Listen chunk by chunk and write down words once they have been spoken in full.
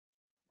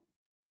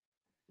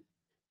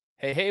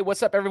Hey,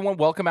 what's up, everyone?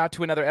 Welcome out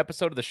to another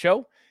episode of the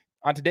show.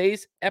 On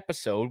today's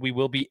episode, we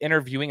will be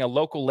interviewing a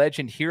local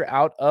legend here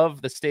out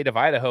of the state of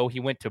Idaho. He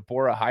went to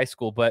Boise High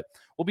School, but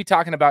we'll be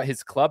talking about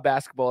his club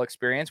basketball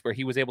experience where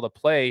he was able to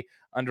play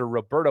under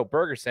Roberto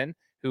Bergerson,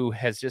 who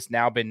has just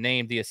now been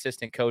named the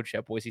assistant coach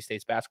at Boise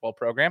State's basketball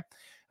program.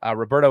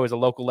 Roberto is a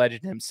local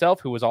legend himself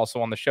who was also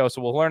on the show,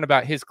 so we'll learn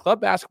about his club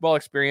basketball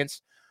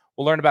experience.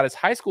 We'll learn about his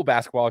high school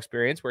basketball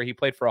experience where he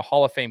played for a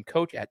Hall of Fame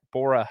coach at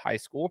Boise High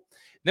School.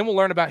 Then we'll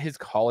learn about his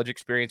college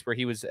experience where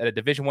he was at a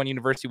Division I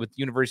university with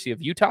University of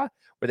Utah,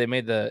 where they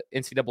made the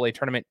NCAA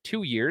tournament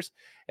 2 years,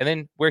 and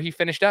then where he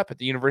finished up at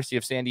the University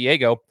of San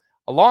Diego,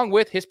 along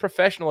with his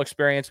professional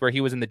experience where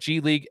he was in the G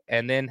League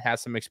and then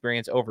has some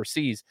experience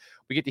overseas.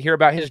 We get to hear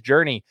about his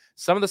journey,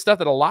 some of the stuff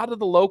that a lot of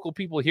the local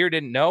people here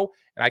didn't know,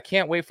 and I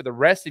can't wait for the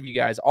rest of you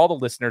guys, all the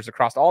listeners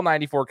across all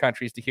 94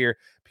 countries to hear,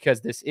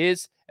 because this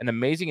is an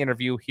amazing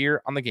interview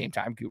here on the Game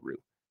Time Guru.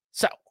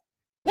 So,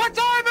 what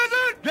time is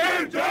it?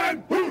 Game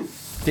time!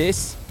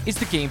 This is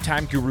the Game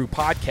Time Guru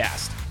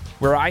podcast,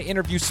 where I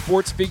interview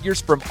sports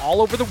figures from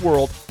all over the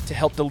world to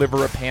help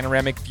deliver a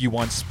panoramic view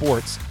on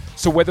sports.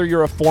 So whether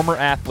you're a former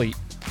athlete,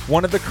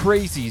 one of the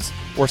crazies,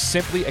 or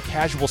simply a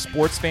casual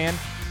sports fan,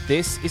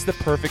 this is the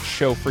perfect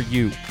show for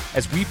you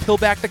as we peel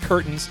back the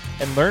curtains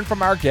and learn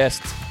from our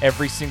guests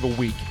every single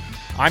week.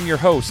 I'm your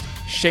host,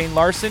 Shane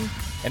Larson,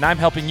 and I'm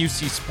helping you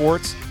see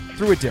sports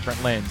through a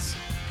different lens.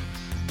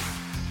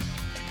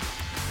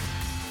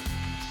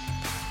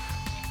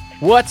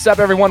 What's up,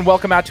 everyone?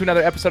 Welcome out to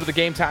another episode of the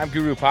Game Time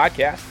Guru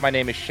podcast. My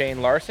name is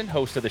Shane Larson,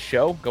 host of the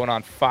show, going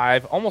on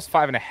almost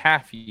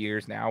 5.5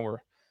 years now. We're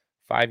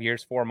 5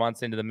 years, 4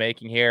 months into the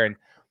making here, and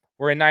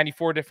we're in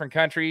 94 different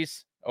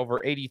countries, over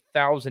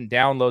 80,000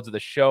 downloads of the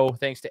show.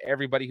 Thanks to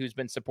everybody who's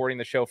been supporting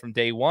the show from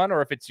day one,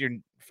 or if it's your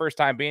first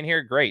time being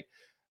here, great.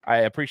 I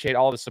appreciate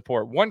all the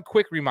support. One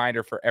quick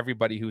reminder for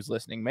everybody who's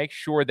listening, make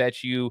sure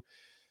that you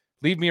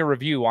leave me a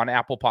review on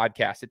Apple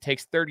Podcasts. It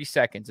takes 30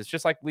 seconds. It's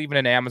just like leaving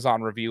an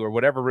Amazon review or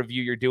whatever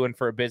review you're doing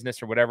for a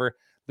business or whatever.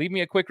 Leave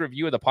me a quick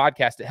review of the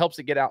podcast. It helps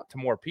it get out to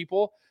more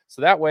people.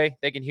 So that way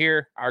they can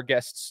hear our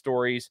guests'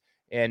 stories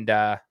and,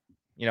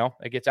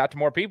 it gets out to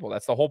more people.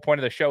 That's the whole point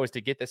of the show, is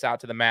to get this out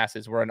to the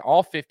masses. We're in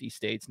all 50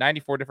 states,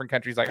 94 different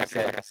countries, like I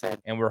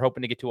said, and we're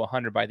hoping to get to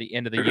 100 by the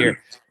end of the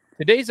year.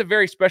 Today's a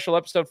very special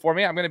episode for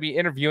me. I'm going to be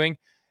interviewing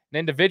an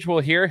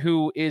individual here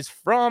who is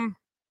from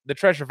the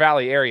Treasure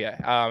Valley area.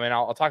 And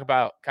I'll talk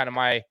about kind of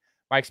my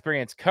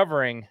experience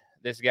covering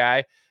this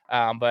guy.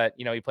 But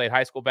he played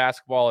high school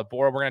basketball at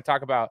Boise. We're going to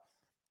talk about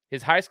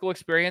his high school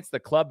experience,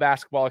 the club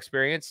basketball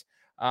experience,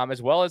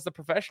 as well as the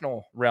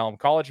professional realm,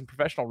 college and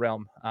professional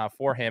realm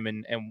for him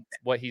and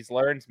what he's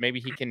learned. Maybe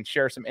he can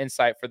share some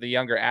insight for the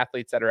younger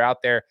athletes that are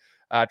out there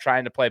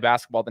trying to play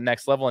basketball at the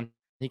next level. And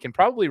he can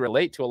probably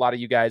relate to a lot of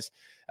you guys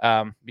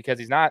because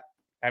he's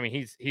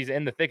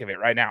in the thick of it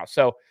right now.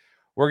 So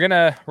we're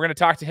gonna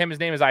talk to him. His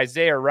name is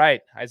Isaiah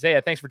Wright.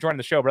 Isaiah, thanks for joining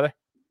the show, brother.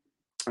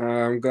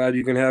 I'm glad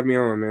you can have me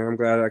on, man. I'm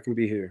glad I can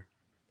be here.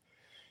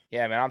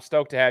 Yeah, man, I'm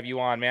stoked to have you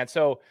on, man.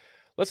 So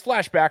let's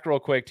flash back real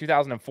quick.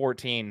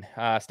 2014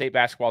 state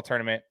basketball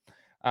tournament.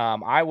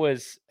 I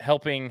was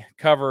helping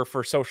cover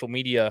for social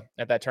media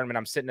at that tournament.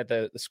 I'm sitting at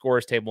the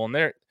scores table, and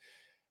there,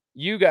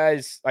 you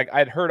guys, like,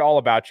 I'd heard all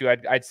about you.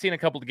 I'd seen a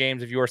couple of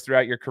games of yours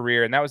throughout your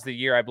career, and that was the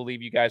year I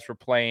believe you guys were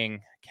playing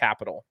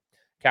Capital.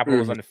 Capital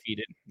was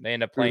undefeated. They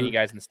ended up playing you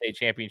guys in the state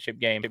championship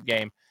game.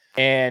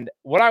 And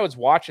what I was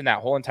watching that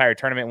whole entire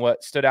tournament,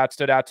 what stood out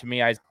to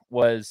me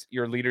was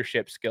your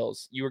leadership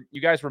skills. You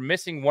guys were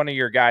missing one of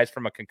your guys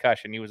from a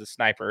concussion. He was a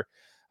sniper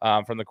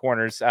from the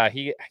corners. I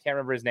can't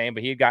remember his name,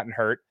 but he had gotten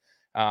hurt.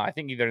 I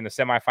think either in the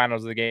semifinals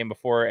of the game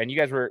before. And you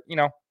guys were,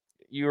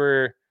 you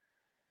were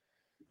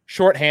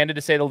shorthanded,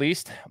 to say the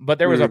least. But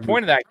there was a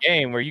point of that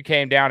game where you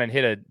came down and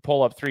hit a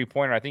pull-up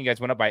three-pointer. I think you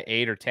guys went up by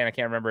 8 or 10. I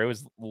can't remember. It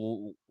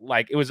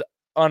was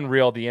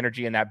unreal, the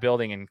energy in that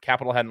building, and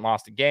Capital hadn't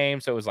lost a game,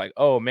 so it was like,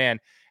 oh man. And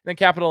then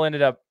Capital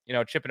ended up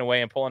chipping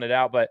away and pulling it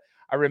out. But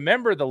I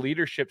remember the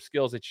leadership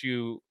skills that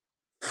you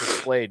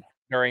displayed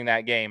during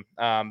that game,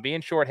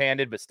 being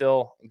shorthanded but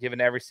still giving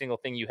every single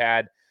thing you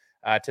had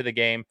to the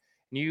game.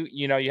 You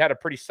had a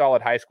pretty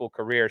solid high school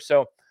career,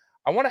 so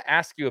I want to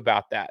ask you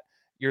about that,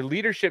 your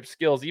leadership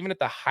skills even at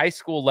the high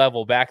school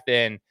level back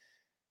then.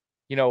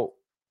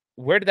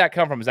 Where did that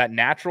come from? Is that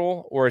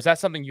natural, or is that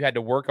something you had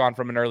to work on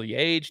from an early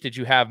age? Did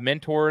you have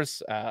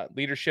mentors,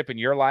 leadership in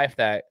your life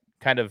that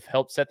kind of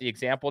helped set the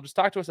example? Just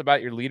talk to us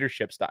about your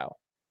leadership style.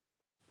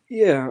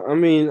 Yeah,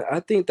 I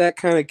think that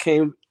kind of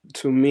came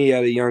to me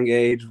at a young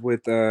age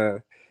with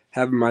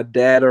having my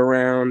dad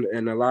around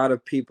and a lot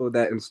of people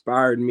that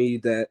inspired me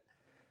that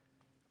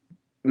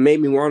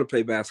made me want to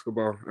play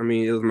basketball.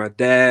 It was my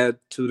dad,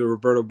 to the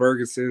Roberto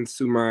Bergersons,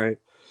 to my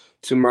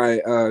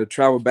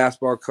travel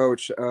basketball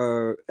coach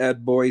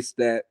at Boise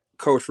that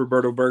coached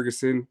Roberto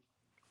Bergerson.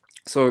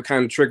 So it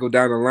kind of trickled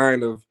down the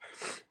line of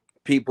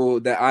people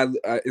that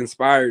I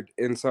inspired.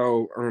 And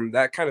so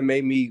that kind of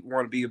made me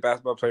want to be a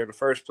basketball player in the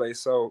first place.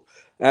 So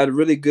I had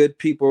really good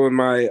people in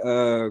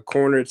my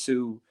corner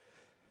to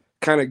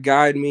kind of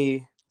guide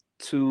me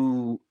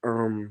to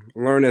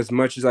learn as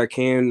much as I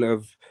can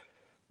of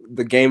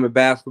the game of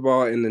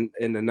basketball and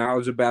the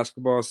knowledge of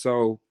basketball.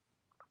 So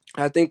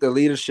I think the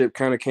leadership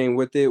kind of came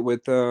with it,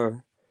 with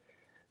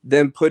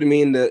them putting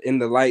me in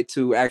the light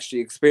to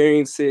actually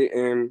experience it,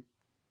 and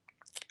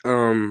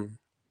um,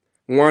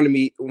 wanting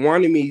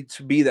me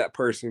to be that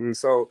person. And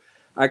so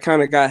I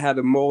kind of had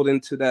to mold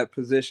into that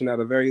position at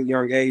a very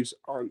young age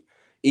on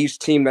each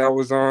team that I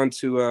was on,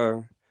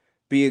 to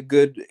be a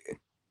good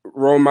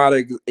role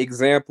model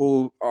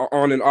example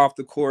on and off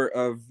the court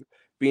of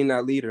being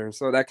that leader. And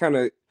so that kind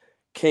of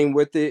came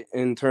with it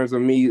in terms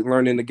of me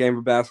learning the game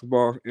of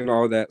basketball and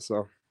all that.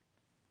 So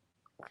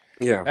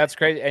yeah. That's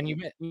crazy. And you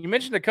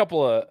mentioned a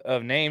couple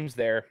of names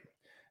there.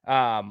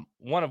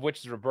 One of which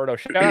is Roberto.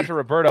 Shout out to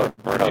Roberto.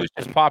 News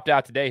just popped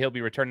out today. He'll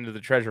be returning to the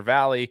Treasure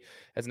Valley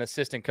as an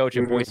assistant coach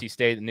at Boise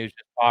State. The news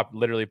just popped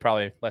literally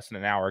probably less than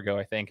an hour ago,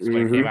 I think, is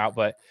when it came out.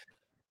 But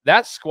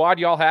that squad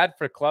y'all had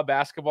for club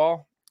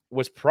basketball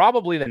was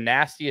probably the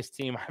nastiest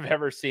team I've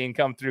ever seen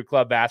come through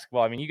club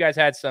basketball. I mean, you guys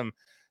had some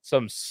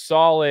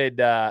solid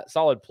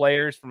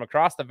players from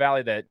across the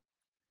valley that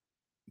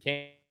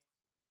came.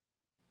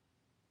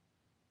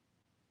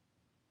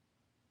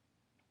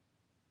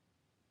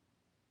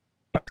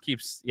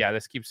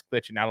 This keeps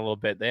glitching out a little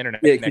bit. The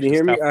internet. Yeah, can you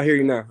hear me? I hear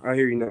you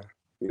now.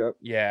 Yep.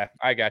 Yeah,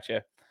 I got you.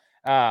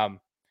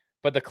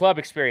 But the club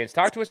experience,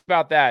 talk to us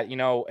about that,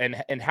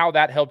 and how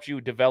that helped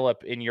you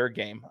develop in your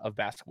game of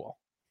basketball.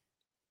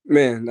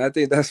 Man, I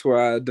think that's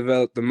where I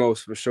developed the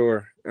most, for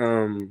sure.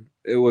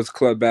 It was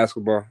club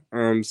basketball,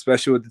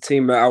 especially with the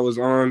team that I was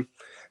on.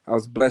 I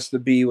was blessed to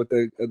be with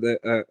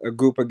a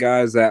group of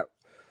guys that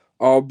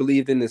all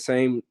believed in the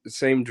same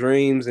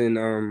dreams, and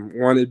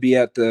wanted to be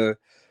at the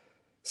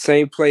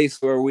same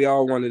place where we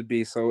all wanted to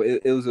be. So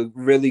it was a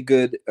really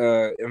good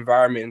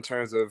environment in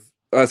terms of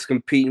us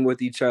competing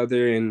with each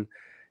other,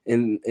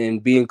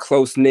 and being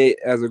close knit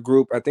as a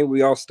group. I think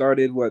we all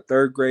started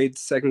third grade,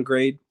 second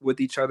grade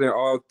with each other.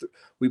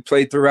 We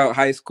played throughout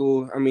high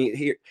school. I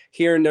mean,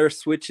 here and there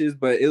switches,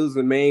 but it was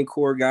the main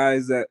core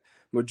guys that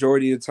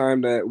majority of the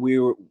time that we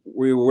were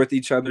with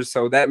each other.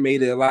 So that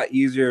made it a lot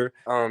easier.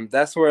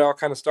 That's where it all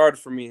kind of started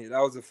for me.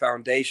 That was the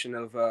foundation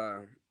of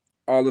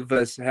all of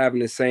us having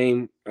the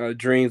same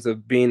dreams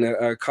of being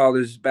a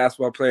college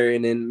basketball player,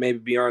 and then maybe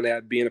beyond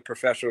that, being a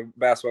professional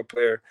basketball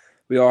player.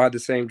 We all had the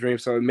same dream,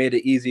 so it made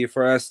it easier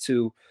for us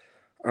to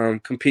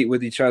compete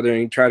with each other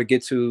and try to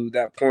get to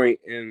that point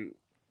in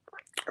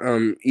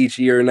each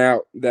year and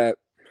out that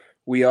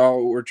we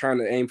all were trying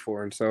to aim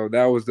for. And so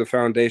that was the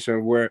foundation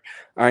of where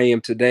I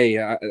am today.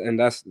 And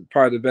that's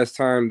probably the best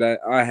time that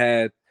I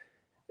had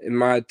in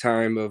my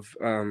time of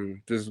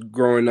just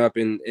growing up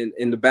in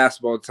the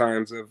basketball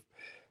times.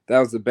 That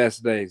was the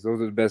best days.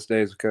 Those are the best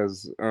days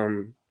because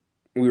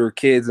we were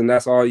kids, and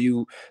that's all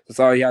you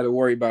had to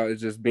worry about,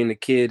 is just being a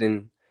kid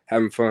and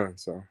having fun.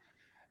 So,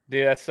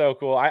 dude, that's so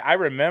cool. I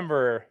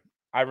remember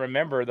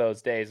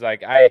those days.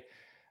 Like I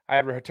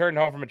returned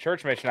home from a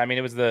church mission. I mean,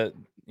 it was the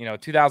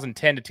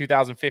 2010 to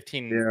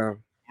 2015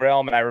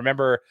 realm, and I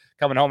remember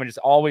coming home and just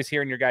always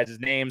hearing your guys'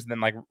 names. And then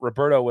like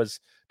Roberto was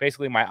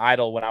basically my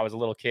idol when I was a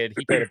little kid.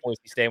 He played at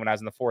Boise State when I was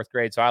in the 4th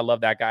grade, so I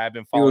love that guy. I've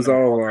been following him. He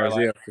was all ours,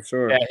 yeah, for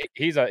sure. Yeah,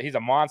 he's a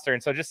monster.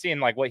 And so just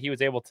seeing like what he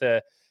was able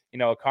to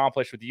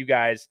accomplish with you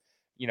guys,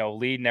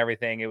 leading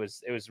everything, it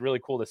was really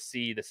cool to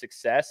see the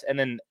success.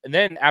 And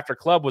then after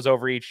club was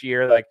over each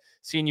year, like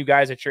seeing you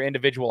guys at your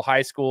individual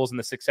high schools and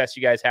the success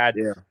you guys had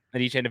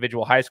at each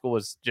individual high school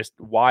was just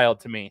wild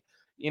to me.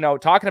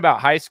 Talking about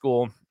high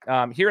school,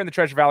 here in the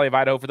Treasure Valley of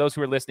Idaho, for those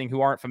who are listening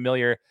who aren't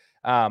familiar,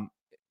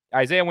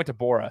 Isaiah went to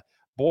Bora.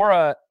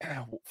 Bora,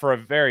 for a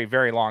very,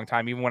 very long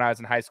time, even when I was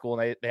in high school,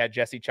 and they had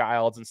Jesse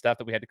Childs and stuff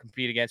that we had to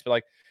compete against. But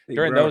like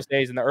during those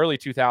days in the early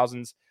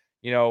 2000s,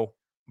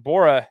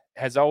 Bora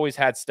has always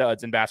had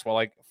studs in basketball.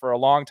 Like for a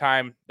long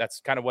time, that's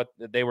kind of what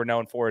they were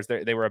known for, is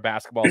they were a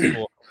basketball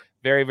school.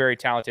 Very, very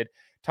talented.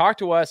 Talk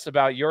to us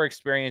about your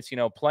experience,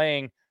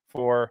 playing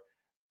for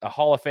a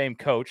Hall of Fame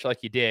coach like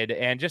you did,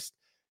 and just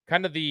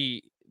kind of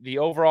the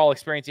overall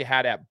experience you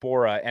had at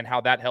Bora and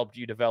how that helped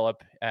you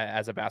develop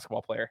as a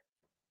basketball player.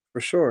 For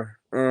sure.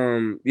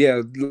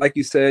 Yeah, like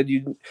you said,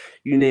 you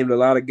named a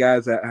lot of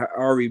guys that had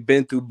already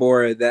been through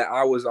Bora that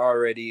I was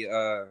already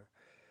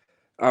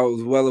I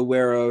was well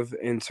aware of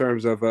in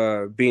terms of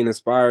being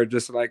inspired,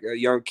 just like a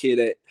young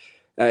kid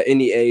at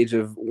any age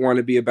of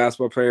wanting to be a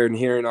basketball player, and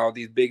hearing all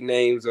these big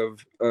names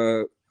of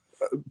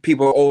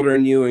people older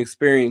than you and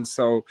experience.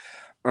 So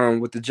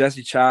with the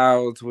Jesse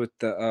Childs, with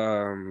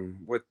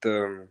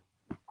the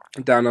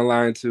down the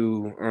line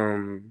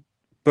to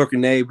Booker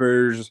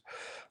Neighbors,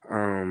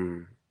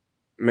 man,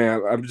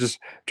 I'm just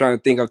trying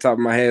to think off the top of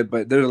my head,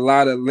 but there's a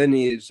lot of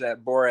lineage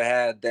that Bora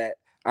had that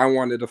I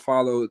wanted to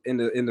follow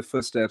in the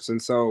footsteps.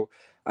 And so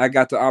I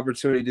got the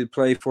opportunity to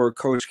play for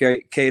Coach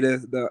Cada,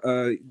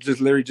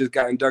 just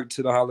got inducted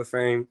to the Hall of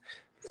Fame.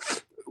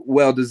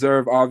 Well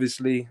deserved,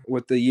 obviously,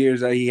 with the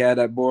years that he had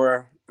at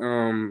Bora.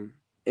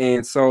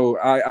 And so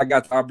I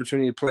got the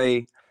opportunity to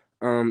play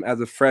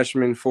as a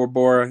freshman for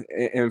Bora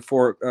and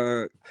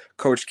for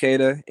Coach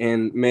Cada.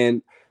 And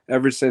man,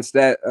 ever since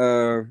that,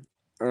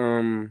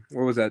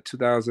 what was that,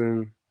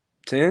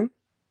 2010?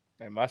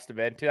 It must have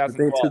been I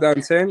think 2012.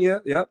 2010. Yeah,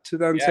 yep, Yeah, it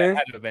 2010.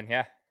 had to have been.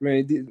 Yeah.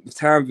 Man,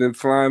 time's been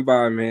flying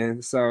by,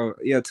 man. So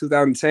yeah,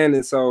 2010,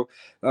 and so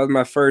that was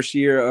my first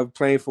year of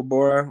playing for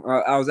Bora.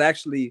 I was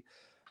actually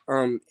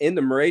in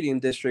the Meridian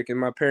district, and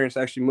my parents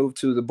actually moved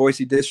to the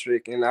Boise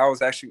district, and I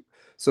was actually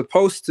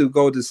supposed to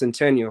go to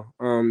Centennial.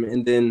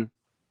 And then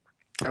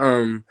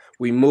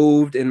we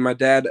moved, and my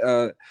dad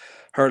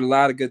heard a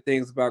lot of good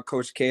things about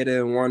Coach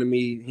Kada and wanted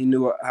me. He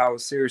knew how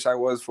serious I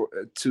was for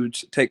to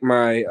take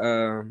my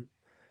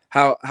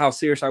how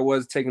serious I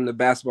was taking the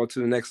basketball to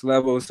the next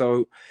level.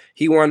 So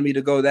he wanted me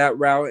to go that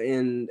route,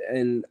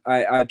 and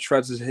I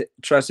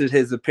trusted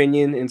his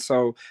opinion, and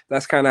so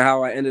that's kind of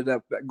how I ended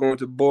up going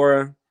to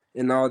Bora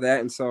and all that.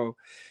 And so,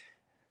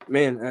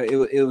 man,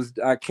 it was,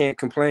 I can't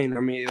complain. I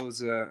mean, it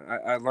was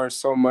I learned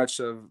so much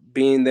of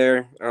being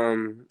there.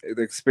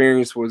 The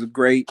experience was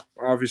great.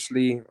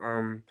 Obviously,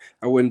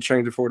 I wouldn't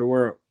change it for the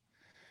world.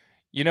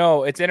 You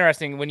know, it's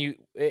interesting when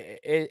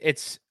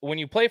it's when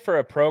you play for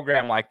a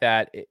program like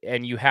that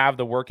and you have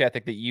the work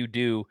ethic that you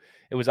do.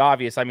 It was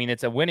obvious. I mean,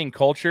 it's a winning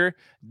culture.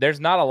 There's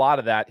not a lot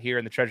of that here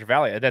in the Treasure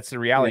Valley. That's the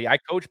Yeah, reality. I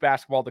coach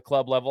basketball at the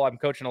club level. I'm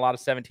coaching a lot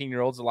of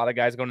 17-year-olds, a lot of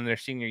guys going in their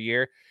senior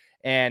year,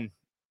 and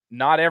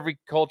not every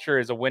culture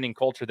is a winning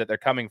culture that they're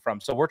coming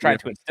from. So we're trying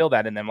to yeah, instill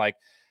that in them. Like,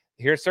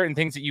 here's certain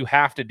things that you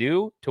have to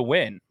do to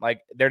win.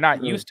 Like, they're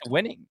not yeah. used to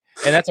winning,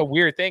 and that's a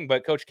weird thing.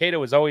 But Coach Cato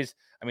was always,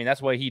 I mean,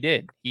 that's what he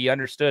did. He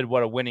understood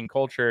what a winning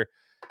culture,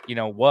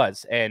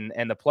 was, and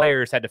the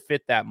players had to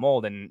fit that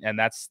mold,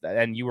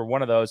 and you were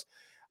one of those.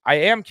 I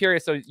am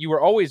curious. So you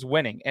were always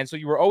winning, and so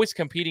you were always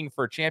competing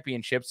for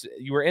championships.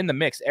 You were in the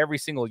mix every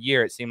single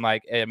year. It seemed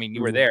like. I mean,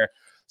 you were Mhm. there.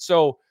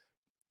 So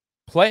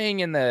playing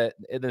in the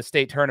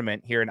state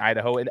tournament here in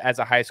Idaho as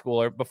a high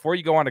schooler before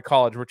you go on to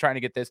college, we're trying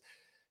to get this.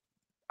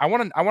 I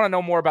want to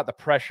know more about the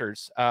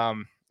pressures.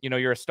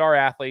 You're a star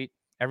athlete.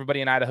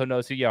 Everybody in Idaho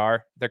knows who you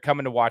are. They're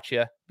coming to watch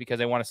you because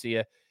they want to see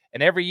you.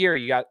 And every year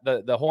you got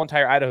the whole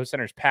entire Idaho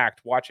Center is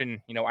packed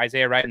watching,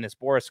 Isaiah Wright and this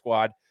Boris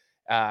squad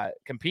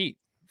compete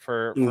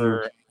Mhm.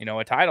 for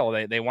a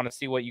title. They want to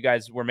see what you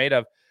guys were made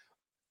of.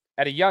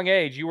 At a young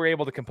age, you were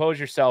able to compose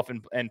yourself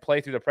and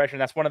play through the pressure.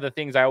 And that's one of the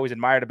things I always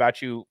admired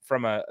about you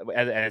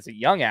as a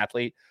young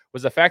athlete,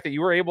 was the fact that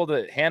you were able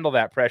to handle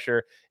that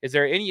pressure. Is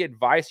there any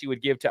advice you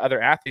would give to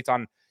other athletes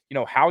on,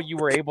 how you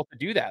were able to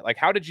do that? Like,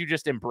 how did you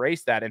just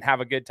embrace that and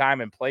have a good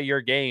time and play your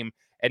game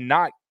and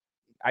not,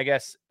 I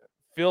guess,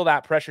 feel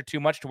that pressure too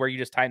much to where you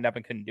just tightened up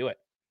and couldn't do it?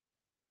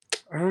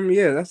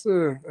 Yeah, that's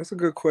a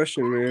good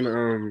question,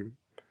 man.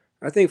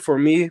 I think for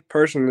me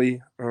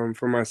personally,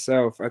 for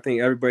myself, I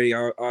think everybody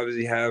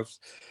obviously has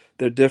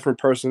their different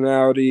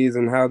personalities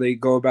and how they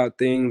go about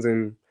things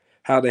and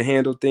how they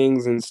handle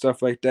things and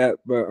stuff like that.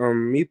 But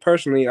me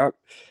personally,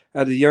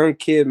 as a young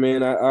kid,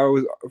 man, I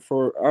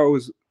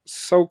was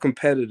so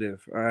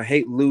competitive. I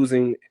hate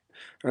losing.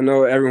 I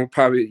know everyone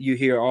probably, you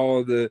hear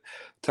all the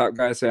top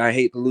guys say I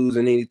hate to lose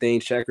in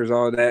anything, checkers,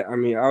 all that. I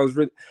mean, I was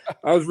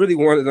really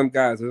one of them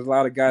guys. There's a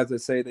lot of guys that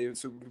say they're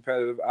super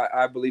competitive.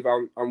 I believe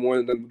I'm one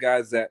of them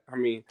guys that, I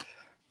mean,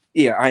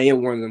 yeah, I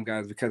am one of them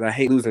guys because I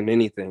hate losing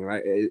anything.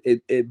 Like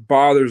it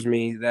bothers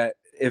me that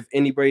if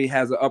anybody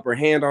has an upper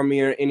hand on me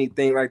or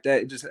anything like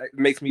that, it just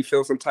makes me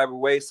feel some type of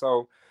way.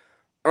 So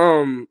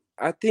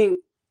I think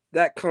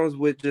that comes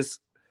with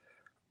just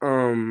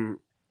um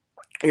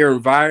your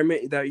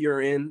environment that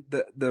you're in.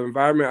 The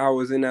environment I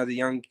was in as a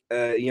young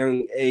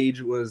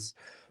age was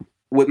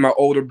with my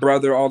older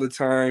brother all the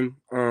time,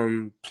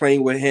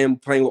 playing with him,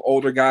 playing with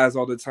older guys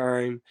all the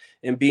time,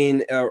 and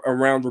being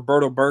around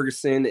Roberto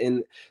Bergeson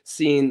and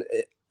seeing,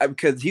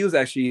 because he was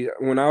actually,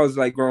 when I was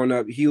like growing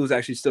up, he was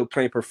actually still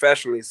playing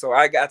professionally. So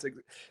I got to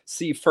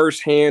see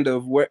firsthand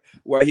of what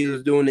he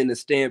was doing in the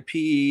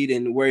Stampede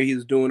and where he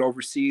was doing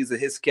overseas, and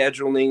his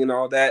scheduling and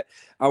all that.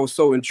 I was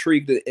so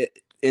intrigued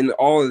in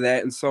all of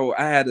that, and so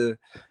I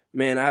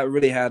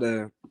really had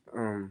a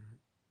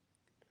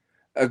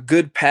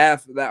good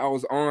path that I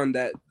was on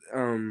that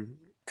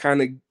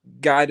kind of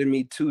guided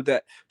me to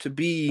that, to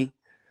be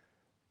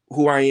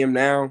who I am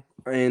now.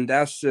 And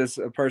that's just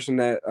a person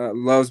that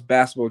loves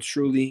basketball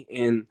truly.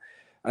 And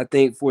I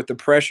think with the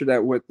pressure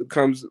that what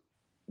comes,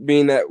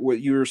 being that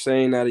what you were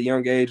saying at a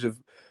young age of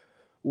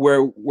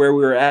where we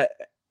were at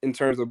in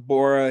terms of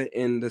Bora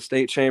and the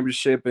state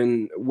championship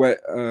and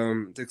what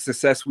the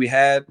success we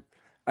had,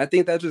 I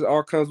think that just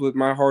all comes with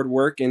my hard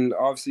work and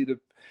obviously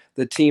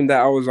the team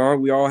that I was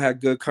on. We all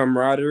had good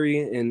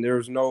camaraderie and there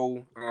was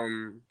no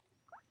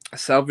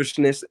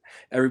selfishness.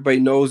 Everybody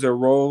knows their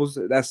roles.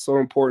 That's so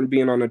important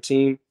being on a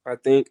team. I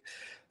think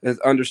is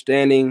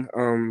understanding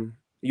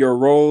your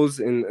roles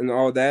and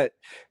all that,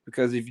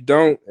 because if you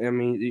don't, I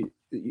mean,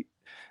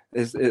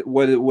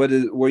 what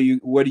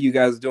are you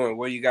guys doing?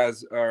 What you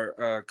guys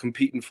are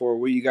competing for?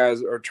 What you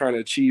guys are trying to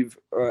achieve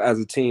as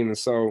a team? And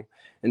so,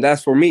 and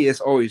that's for me.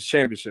 It's always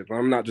championship.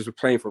 I'm not just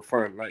playing for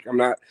fun. Like I'm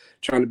not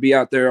trying to be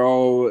out there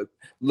all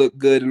look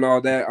good and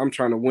all that. I'm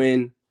trying to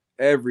win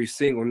every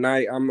single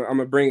night. I'm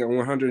gonna bring it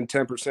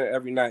 110%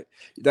 every night.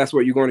 That's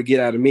what you're going to get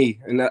out of me,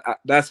 and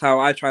that's how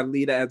I try to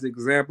lead as an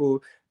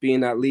example, being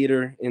that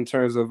leader in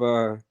terms of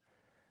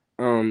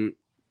um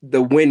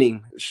the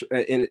winning.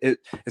 And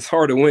it's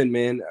hard to win,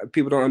 man.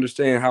 People don't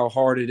understand how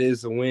hard it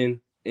is to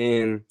win,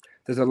 and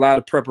there's a lot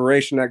of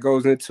preparation that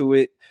goes into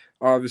it,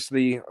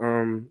 obviously.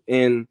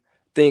 And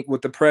think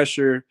with the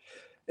pressure,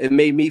 it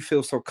made me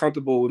feel so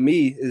comfortable with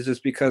me is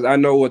just because I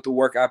know what the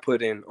work I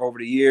put in over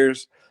the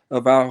years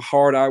of how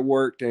hard I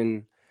worked,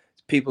 and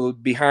people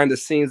behind the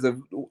scenes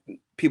of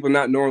people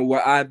not knowing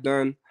what I've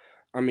done.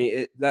 I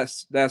mean,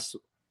 that's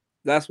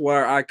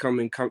where I come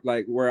in,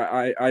 like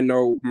where I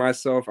know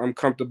myself. I'm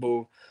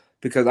comfortable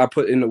because I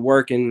put in the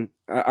work, and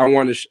I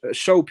want to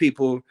show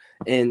people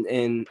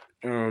and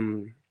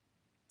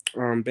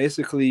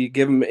basically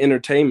give them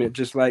entertainment,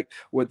 just like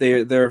what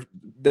they're there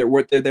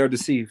to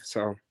see.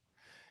 So.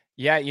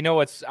 Yeah, you know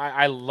what's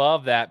I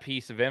love that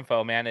piece of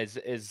info, man,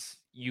 is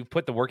you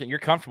put the work in, you're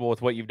comfortable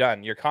with what you've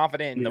done. You're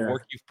confident in the Yeah.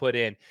 work you've put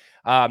in.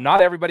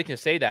 Not everybody can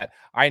say that.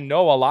 I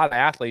know a lot of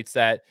athletes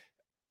that,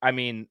 I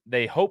mean,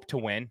 they hope to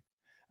win,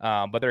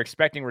 but they're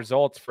expecting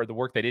results for the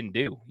work they didn't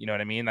do. You know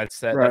what I mean?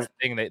 That's Right. the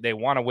thing. They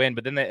want to win,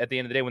 but then at the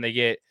end of the day, when they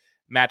get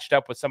matched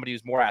up with somebody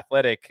who's more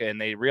athletic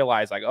and they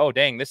realize like, oh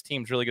dang, this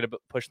team's really good at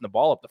pushing the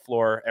ball up the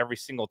floor every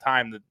single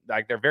time.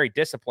 Like they're very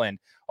disciplined.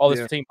 Oh,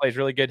 this Yeah. team plays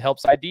really good help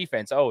side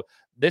defense. Oh,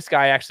 this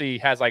guy actually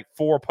has like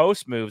 4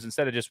 post moves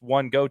instead of just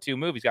one go-to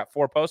move. He's got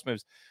 4 post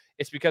moves.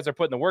 It's because they're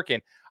putting the work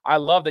in. I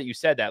love that you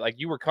said that. Like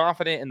you were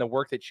confident in the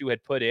work that you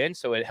had put in,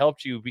 so it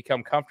helped you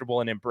become comfortable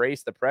and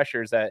embrace the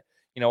pressures that,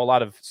 you know, a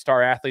lot of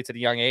star athletes at a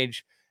young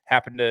age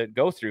happen to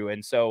go through.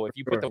 And so if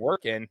you put Sure. the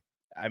work in,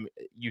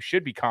 you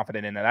should be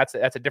confident in that.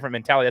 That's a different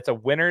mentality. That's a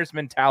winner's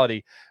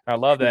mentality. And I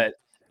love that.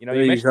 You know,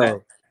 There you you mentioned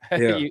go.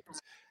 that Yeah.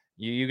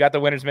 you got the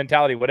winner's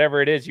mentality.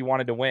 Whatever it is you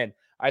wanted to win.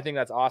 I think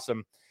that's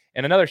awesome.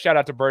 And another shout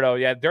out to Berto.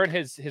 Yeah, during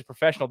his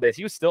professional days,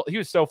 he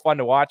was so fun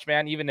to watch,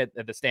 man. Even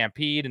at the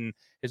Stampede and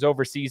his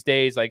overseas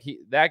days, like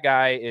that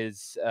guy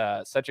is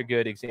such a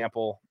good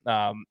example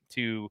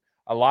to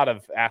a lot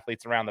of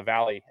athletes around the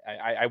valley.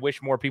 I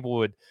wish more people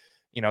would,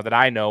 you know, that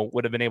I know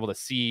would have been able to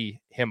see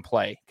him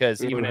play,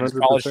 because even in his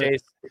college 100%.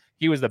 days,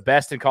 he was the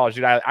best in college.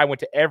 Dude, I went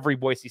to every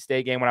Boise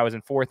State game when I was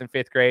in 4th and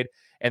 5th grade.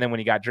 And then when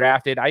he got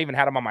drafted, I even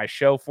had him on my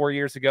show 4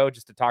 years ago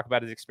just to talk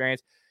about his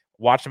experience.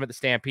 Watched him at the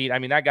Stampede. I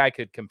mean, that guy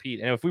could compete.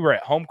 And if we were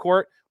at home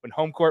court, when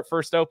home court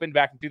first opened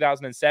back in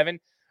 2007,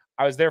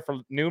 I was there for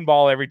noon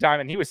ball every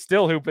time, and he was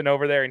still hooping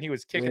over there, and he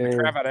was kicking the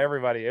crap out of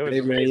everybody. It was Hey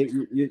man,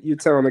 amazing. you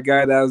telling a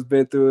guy that has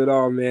been through it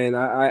all, man.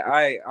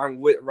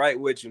 I'm right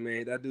with you,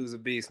 man. That dude's a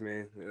beast,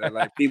 man.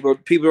 Like people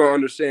don't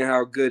understand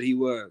how good he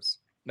was.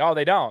 No,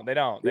 they don't. They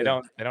don't. They Yeah.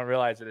 don't. They don't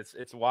realize it.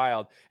 It's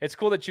wild. It's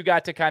cool that you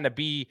got to kind of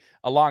be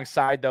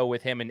alongside though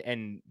with him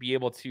and be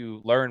able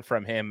to learn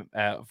from him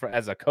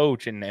as a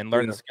coach and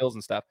learn the Yeah. skills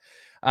and stuff.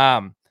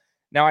 Um,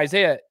 Now,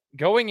 Isaiah,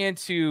 going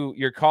into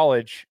your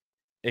college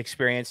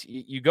experience,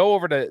 you go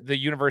over to the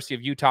University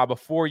of Utah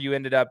before you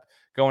ended up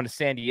going to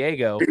San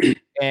Diego,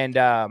 and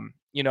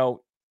you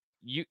know,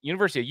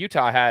 University of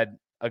Utah had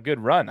a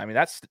good run. I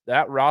mean,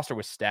 that roster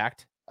was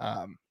stacked.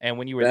 And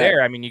when you were That.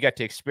 there, I mean, you got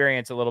to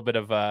experience a little bit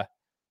of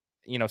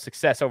you know,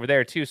 success over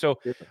there too. So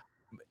Yeah.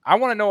 I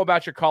want to know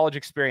about your college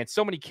experience.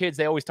 So many kids,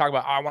 they always talk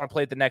about, oh, I want to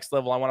play at the next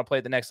level. I want to play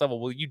at the next level.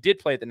 Well, you did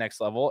play at the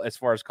next level as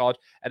far as college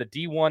at a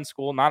D1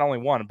 school, not only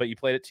one, but you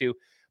played it too.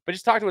 But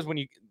just talk to us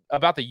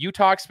about the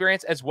Utah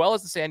experience as well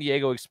as the San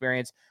Diego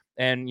experience,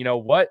 and you know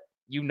what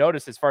you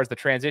noticed as far as the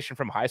transition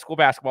from high school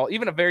basketball,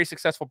 even a very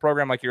successful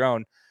program like your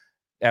own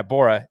at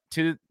Bora,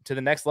 to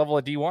the next level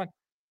at D1.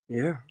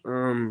 Yeah.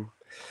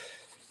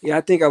 Yeah,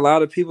 I think a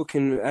lot of people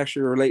can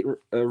actually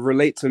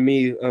relate to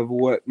me of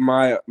what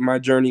my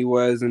journey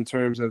was in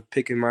terms of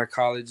picking my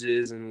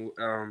colleges and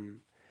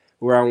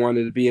where I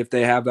wanted to be if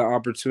they have the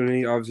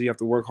opportunity. Obviously, you have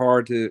to work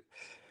hard to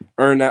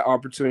earn that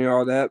opportunity,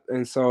 all that.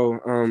 And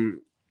so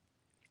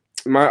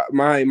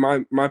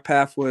my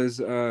path was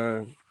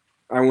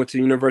I went to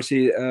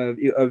University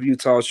of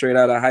Utah straight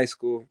out of high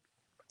school.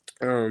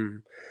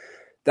 Um,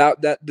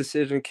 that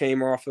decision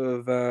came off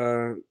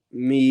of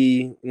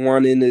me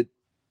wanting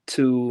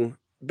to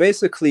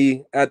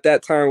basically at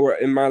that time where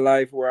in my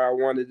life where I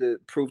wanted to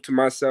prove to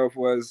myself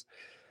was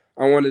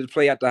I wanted to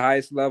play at the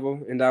highest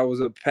level, and that was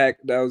that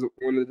was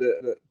one of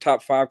the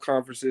top 5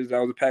 conferences.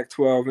 That was a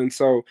Pac-12, and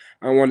so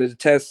I wanted to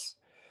test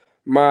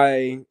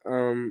my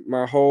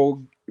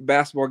whole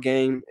basketball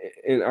game,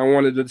 and I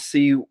wanted to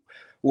see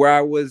where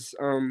I was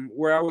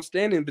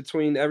standing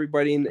between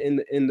everybody in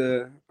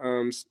the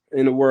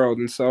world,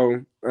 and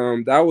so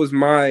that was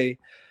my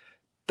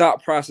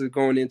thought process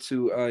going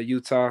into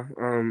Utah.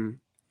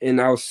 And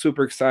I was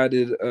super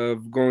excited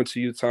of going to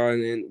Utah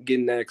and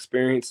getting that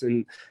experience.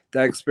 And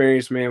that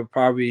experience, man,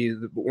 probably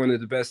one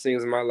of the best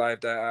things in my life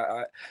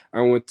that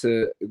I went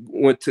to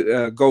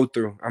go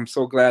through. I'm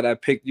so glad I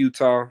picked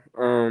Utah.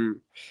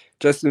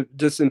 Just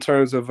in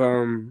terms of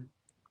the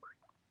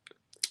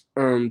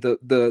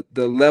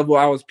level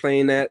I was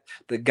playing at,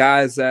 the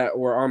guys that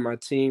were on my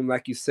team,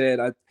 like you said,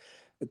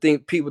 I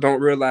think people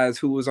don't realize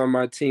who was on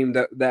my team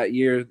that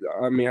year.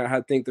 I mean,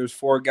 I think there's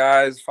 4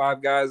 guys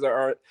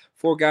are in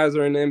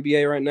the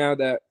NBA right now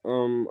that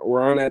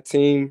were on that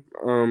team.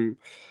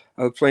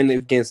 I was playing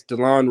against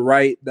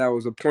Wright. That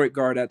was a point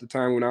guard at the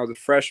time when I was a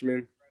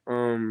freshman.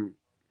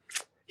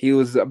 He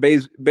was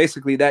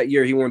basically that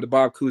year he won the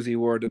Bob Cousy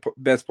Award, the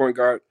best point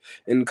guard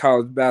in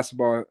college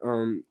basketball.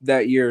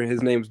 That year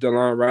his name is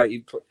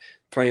Wright.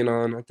 Playing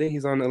on, I think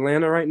he's on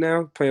Atlanta right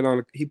now.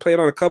 He played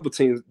on a couple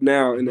teams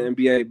now in the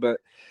NBA, but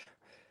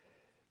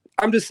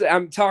I'm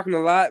talking a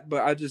lot,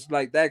 but I just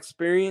like that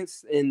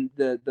experience and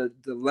the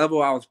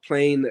level I was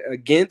playing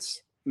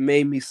against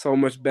made me so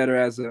much better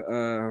as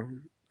a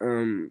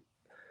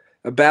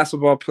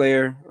basketball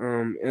player.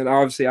 And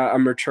obviously I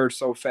matured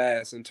so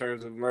fast in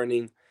terms of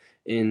learning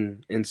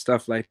and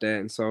stuff like that.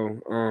 And so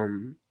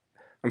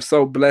I'm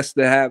so blessed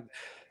to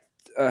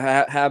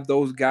have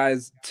those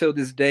guys till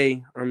this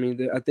day. I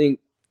mean, I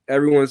think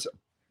everyone's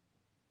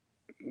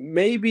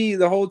maybe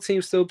the whole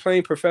team's still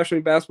playing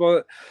professional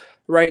basketball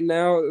right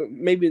now.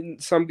 Maybe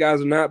some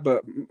guys are not,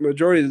 but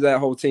majority of that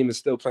whole team is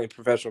still playing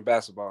professional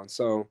basketball. And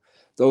so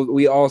those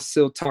we all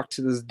still talk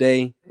to this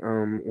day.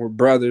 We're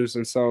brothers,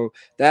 and so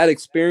that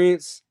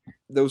experience,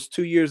 those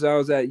 2 years I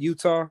was at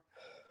Utah,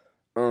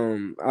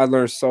 I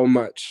learned so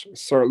much.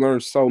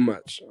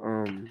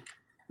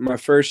 My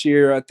first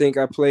year, I think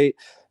I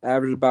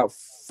averaged about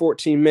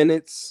 14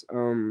 minutes.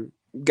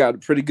 Got a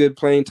pretty good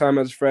playing time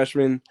as a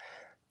freshman.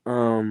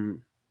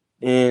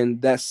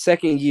 And that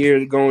second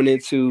year going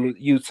into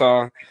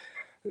Utah,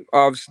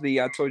 obviously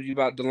I told you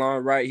about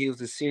Wright. He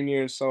was a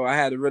senior, and so I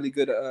had a really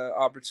good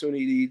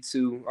opportunity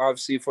to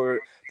obviously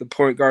for the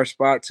point guard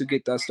spot to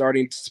get that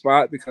starting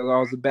spot because I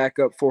was the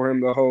backup for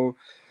him the whole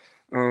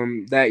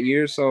that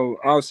year. So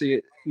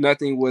obviously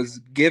nothing was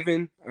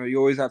given. You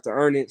always have to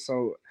earn it.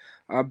 So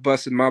I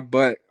busted my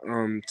butt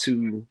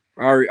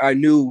I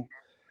knew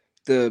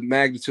the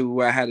magnitude of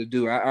what I had to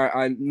do.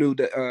 I knew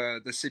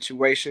the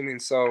situation,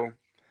 and so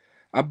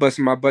I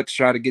busted my butt to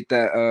try to get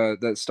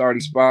that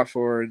starting spot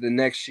for the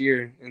next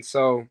year. And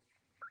so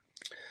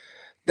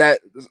that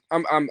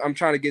I'm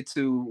trying to get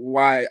to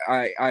why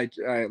I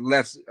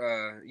left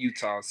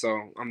Utah.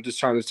 So I'm just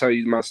trying to tell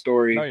you my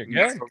story. No, you're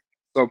good.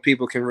 So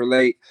people can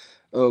relate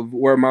of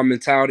where my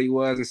mentality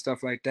was and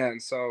stuff like that.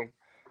 And so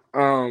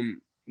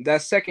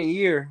that second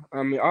year,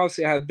 I mean,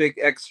 obviously I had big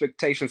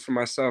expectations for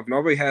myself.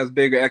 Nobody has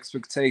bigger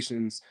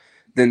expectations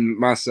than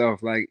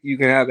myself. Like you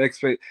can have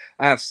I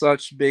have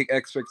such big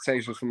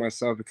expectations for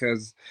myself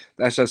because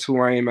that's just who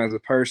I am as a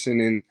person.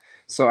 And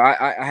so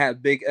I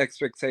had big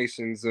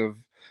expectations of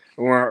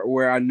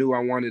where I knew I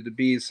wanted to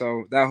be.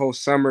 So that whole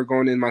summer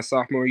going in my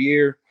sophomore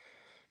year,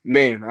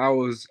 man, I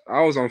was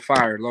on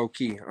fire, low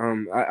key.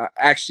 I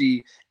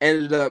actually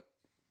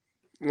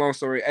long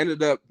story,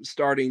 ended up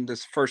starting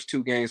this first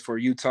 2 games for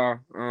Utah.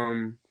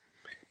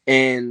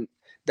 And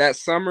that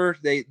summer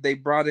they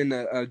brought in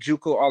a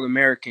JUCO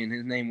All-American.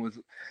 His name was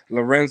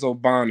Lorenzo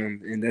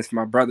Bonham, and that's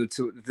my brother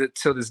to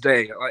this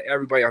day. Like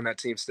everybody on that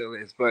team still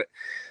is, but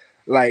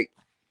like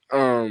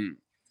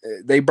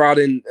they brought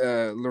in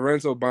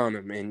Lorenzo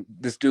Bonham, and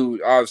this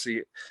dude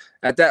obviously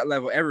at that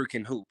level everyone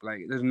can hoop.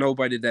 Like there's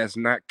nobody that's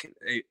not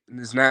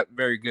is not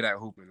very good at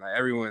hooping. Like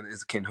everyone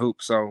can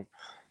hoop. So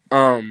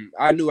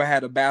I knew I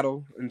had a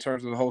battle in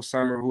terms of the whole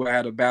summer who I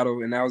had a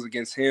battle, and that was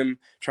against him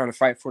trying to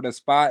fight for the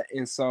spot.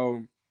 And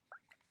so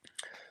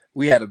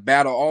we had a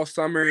battle all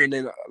summer, and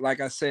then like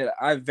I said,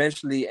 I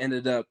eventually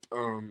ended up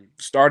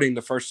starting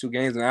the first 2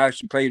 games, and I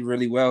actually played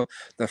really well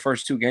the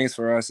first 2 games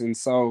for us. And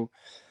so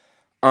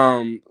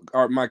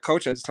my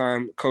coach at the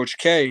time, Coach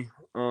K,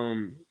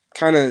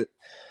 kind of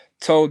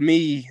told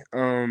me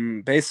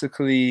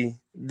basically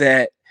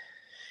that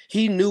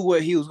he knew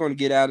what he was going to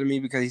get out of me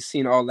because he's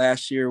seen all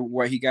last year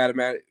what he got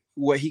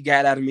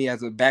out of me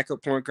as a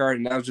backup point guard,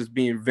 and that was just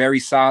being very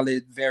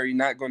solid, very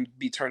not going to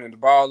be turning the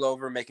ball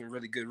over, making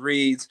really good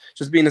reads,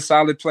 just being a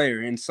solid player.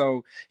 And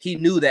so he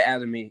knew that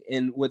out of me.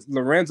 And with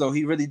Lorenzo,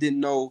 he really didn't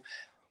know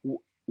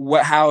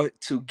how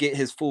to get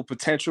his full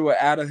potential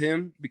out of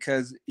him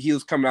because he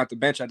was coming out the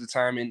bench at the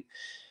time, and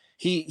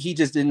he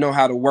just didn't know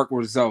how to work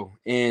with Zoe,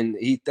 and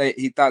he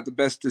thought the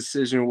best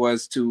decision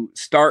was to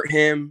start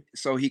him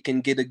so he can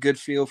get a good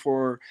feel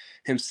for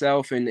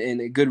himself and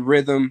a good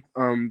rhythm,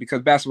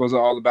 because basketball is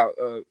all about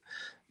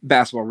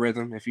basketball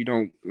rhythm. If you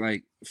don't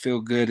like feel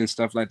good and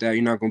stuff like that,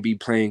 you're not going to be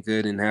playing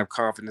good and have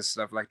confidence,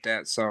 stuff like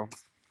that. So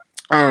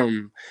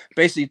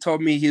basically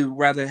told me he'd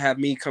rather have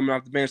me coming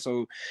off the bench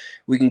so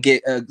we can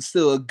get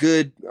still a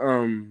good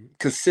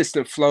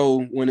consistent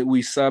flow when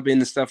we sub in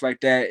and stuff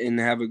like that and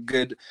have a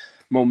good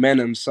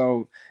momentum.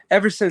 So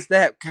ever since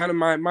that, kind of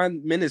my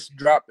minutes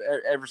dropped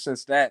ever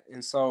since that.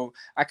 And so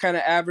I kind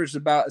of averaged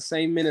about the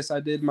same minutes I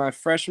did my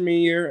freshman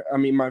year. I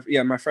mean,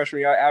 my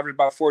freshman year, I averaged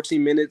about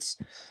 14 minutes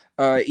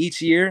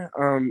each year,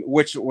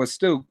 which was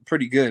still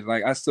pretty good.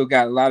 Like I still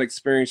got a lot of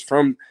experience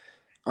from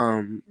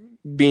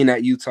being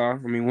at Utah.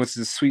 I mean, went to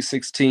the Sweet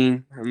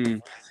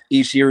 16.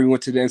 Each year we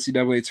went to the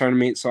NCAA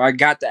tournament. So I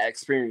got that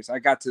experience. I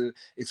got to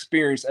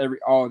experience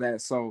all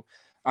that. So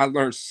I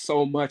learned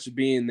so much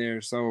being there.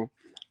 So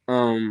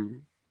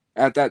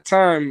At that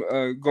time,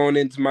 going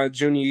into my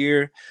junior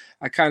year,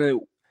 I kind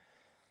of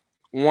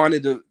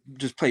wanted to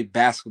just play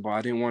basketball.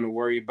 I didn't want to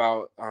worry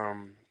about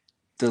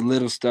the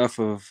little stuff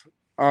of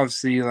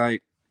obviously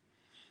like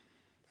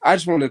I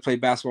just wanted to play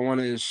basketball. I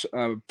wanted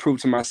to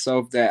prove to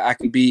myself that I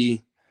can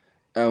be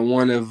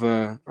one of.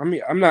 I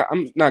mean, I'm not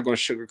going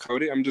to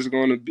sugarcoat it. I'm just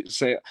going to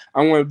say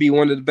I want to be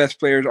one of the best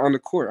players on the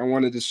court. I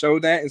wanted to show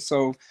that, and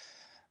so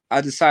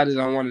I decided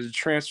I wanted to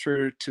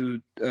transfer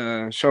to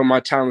show my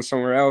talent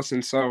somewhere else,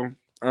 and so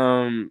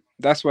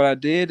that's what I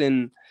did.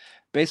 And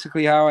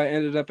basically, how I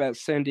ended up at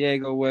San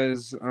Diego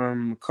was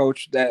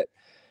coach that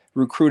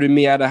recruited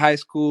me out of high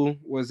school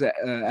was at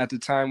the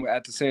time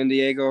at the San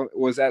Diego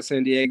was at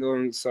San Diego,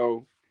 and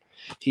so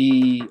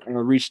he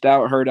reached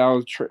out, heard I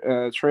was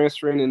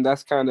transferring, and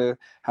that's kind of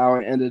how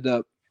I ended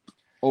up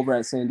over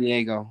at San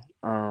Diego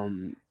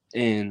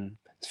and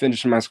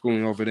finishing my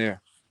schooling over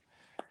there.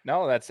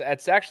 No,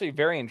 that's actually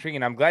very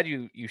intriguing. I'm glad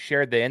you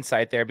shared the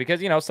insight there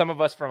because some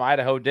of us from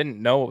Idaho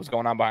didn't know what was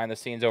going on behind the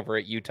scenes over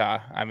at Utah.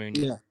 I mean,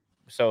 Yeah,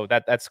 so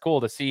that's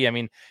cool to see. I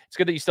mean, it's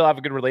good that you still have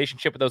a good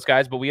relationship with those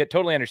guys, but we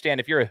totally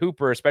understand if you're a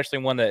hooper, especially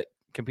one that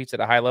competes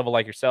at a high level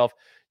like yourself,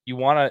 you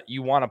wanna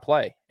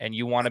play and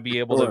you want to be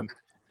able sure. to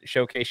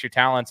showcase your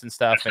talents and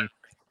stuff. And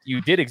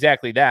you did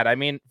exactly that. I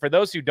mean, for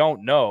those who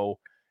don't know,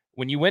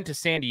 when you went to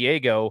San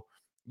Diego,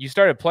 you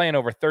started playing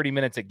over 30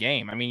 minutes a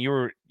game. I mean,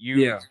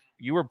 Yeah,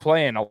 you were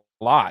playing a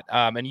lot,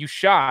 and you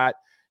shot.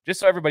 Just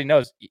so everybody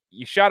knows,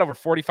 you shot over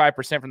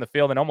 45% from the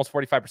field and almost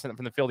 45%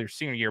 from the field your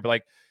senior year. But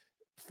like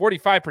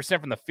 45%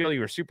 from the field, you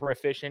were super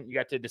efficient. You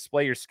got to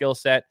display your skill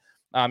set.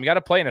 You got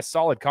to play in a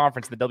solid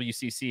conference, the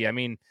WCC. I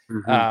mean,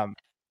 mm-hmm. um,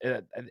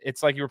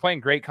 it's like you were playing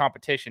great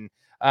competition.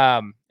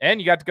 And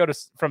you got to go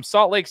from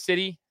Salt Lake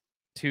City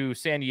to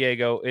San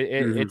Diego.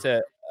 Mm-hmm. It's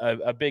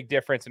a big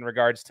difference in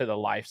regards to the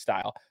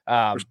lifestyle.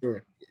 For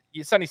sure.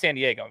 Sunny San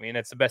Diego. I mean,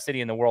 it's the best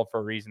city in the world for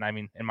a reason. I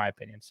mean, in my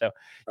opinion. So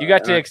I you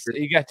got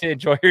to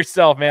enjoy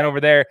yourself, man, over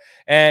there.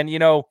 And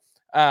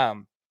what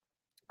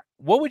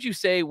would you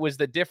say was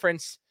the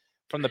difference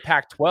from the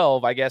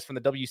Pac-12, I guess, from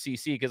the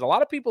WCC? Because a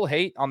lot of people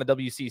hate on the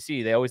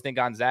WCC. They always think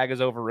Gonzaga's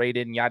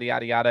overrated and yada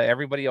yada yada.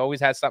 Everybody always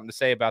has something to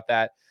say about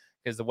that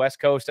because the West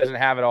Coast doesn't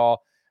have it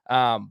all.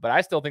 But I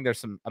still think there's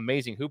some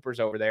amazing hoopers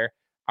over there.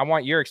 I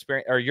want your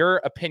experience or your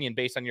opinion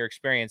based on your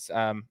experience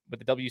with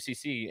the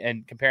WCC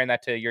and comparing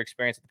that to your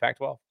experience at the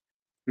Pac-12.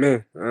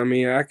 Man, I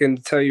mean, I can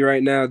tell you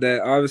right now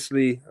that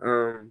obviously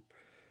you're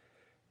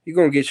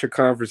gonna get your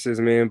conferences,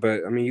 man,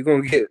 but I mean you're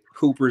gonna get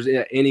hoopers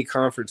at any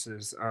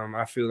conferences.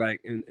 I feel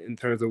like in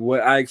terms of what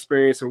I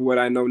experienced and what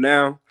I know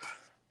now,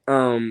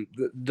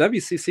 the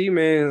WCC,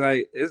 man,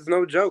 like it's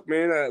no joke,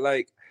 man.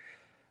 Like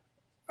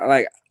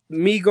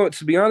me going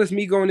to be honest,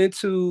 me going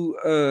into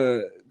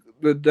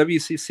the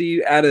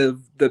WCC out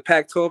of the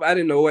Pac-12, I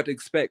didn't know what to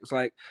expect. It's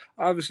like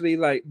obviously,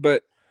 like,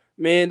 but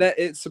man, that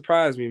it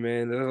surprised me,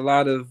 man. There's a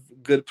lot of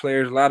good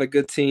players, a lot of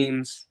good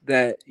teams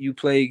that you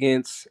play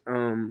against,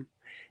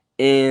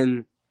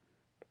 and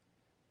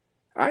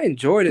I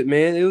enjoyed it,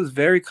 man. It was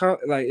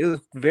it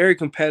was very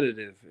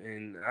competitive,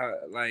 and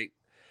like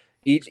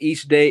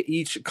each day,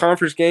 each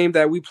conference game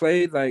that we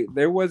played, like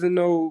there wasn't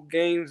no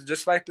games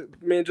just like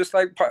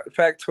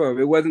Pac-12.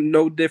 It wasn't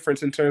no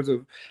difference in terms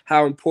of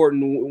how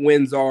important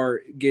wins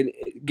are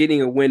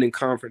getting a win in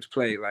conference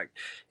play. Like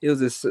it was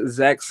this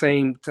exact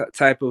same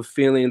type of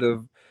feeling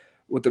of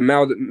what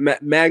the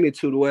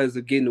magnitude was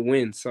of getting a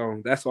win.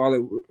 So that's all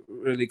it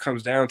really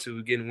comes down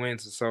to, getting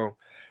wins. And so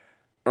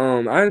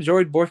I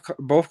enjoyed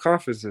both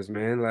conferences,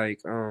 man.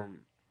 Like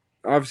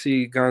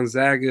obviously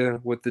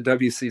Gonzaga with the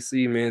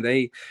WCC, man.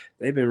 They've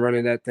been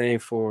running that thing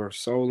for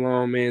so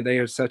long, man. They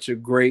are such a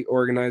great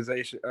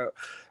organization,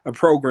 a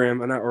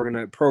program, not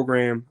organized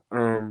program.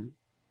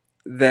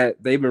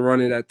 That they've been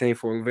running that thing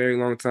for a very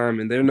long time,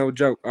 and they're no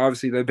joke.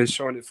 Obviously, they've been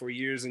showing it for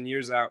years and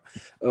years out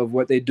of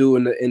what they do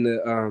in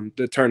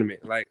the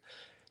tournament. Like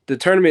the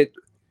tournament,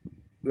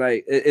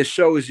 like it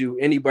shows you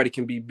anybody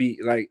can be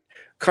beat. Like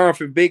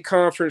conference, big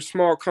conference,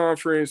 small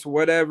conference,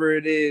 whatever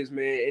it is,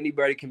 man,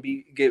 anybody can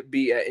get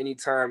beat at any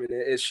time, and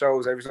it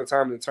shows every single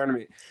time in the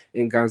tournament.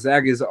 And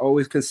Gonzaga is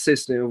always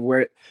consistent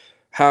of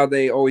how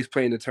they always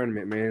play in the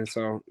tournament, man.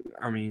 So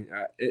I mean,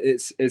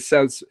 it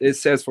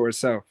says for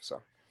itself.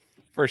 So.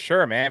 For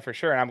sure, man, for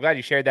sure. And I'm glad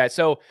you shared that.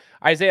 So,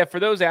 Isaiah, for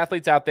those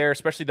athletes out there,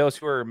 especially those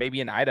who are maybe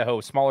in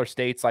Idaho, smaller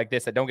states like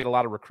this that don't get a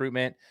lot of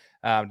recruitment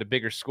to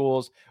bigger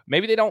schools,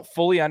 maybe they don't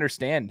fully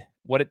understand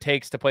what it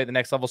takes to play at the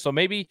next level. So,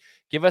 maybe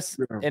give us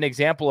Yeah. an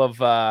example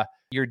of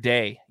your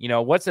day.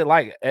 What's it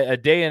like a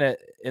day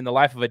in the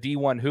life of a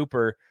D1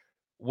 hooper?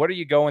 What are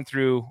you going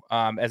through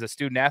as a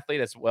student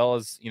athlete, as well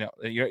as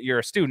you're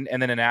a student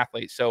and then an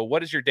athlete? So, what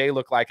does your day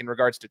look like in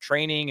regards to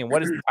training, and what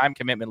does the time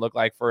commitment look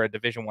like for a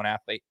Division I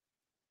athlete?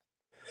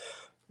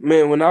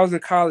 Man, when I was in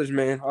college,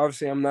 man,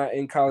 obviously I'm not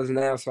in college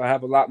now, so I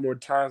have a lot more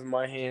time in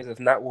my hands of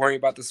not worrying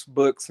about the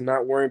books,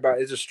 not worrying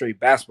about it's just straight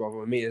basketball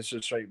with me. It's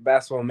just straight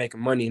basketball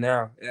making money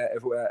now.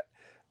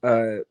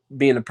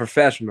 Being a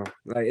professional,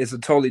 like it's a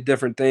totally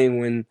different thing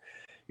when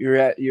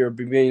you're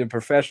being a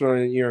professional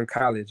and you're in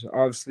college.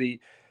 Obviously,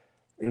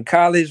 In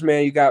college,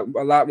 man, you got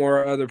a lot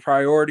more other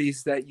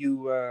priorities that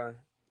you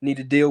need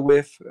to deal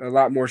with, a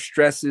lot more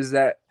stresses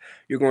that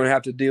you're going to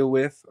have to deal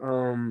with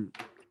in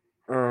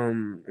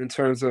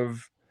terms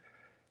of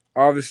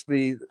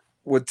obviously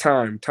with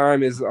time.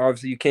 Time is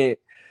obviously you can't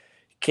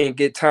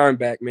get time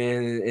back,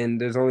 man, and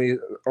there's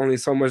only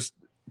so much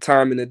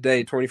time in a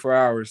day, 24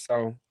 hours.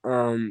 So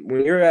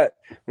when you're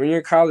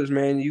in college,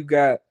 man, you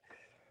got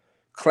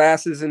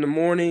classes in the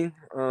morning,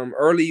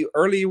 early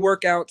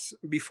workouts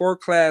before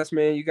class,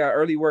 man. You got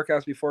early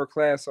workouts before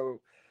class. So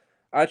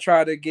I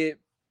try to get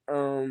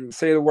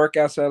say the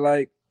workouts at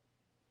like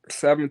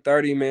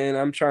 7:30, man.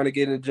 I'm trying to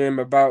get in the gym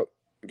about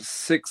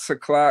 6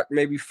 o'clock,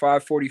 maybe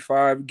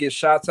 5:45. Get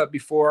shots up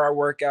before I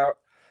work out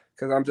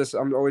because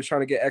I'm always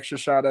trying to get extra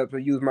shot up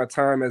and use my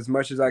time as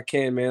much as I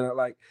can, man.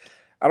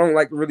 I don't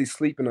like really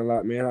sleeping a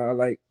lot, man.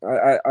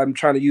 I'm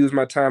trying to use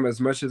my time as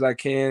much as I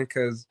can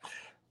because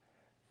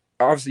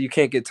obviously you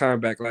can't get time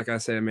back. Like I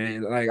said,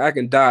 man, like I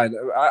can die.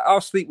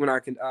 I'll sleep when I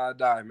can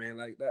die, man.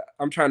 Like that,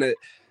 I'm trying to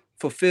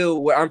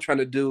fulfill what I'm trying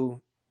to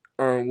do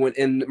when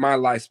in my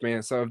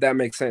lifespan. So if that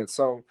makes sense.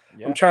 So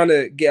I'm trying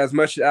to get as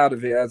much out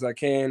of it as I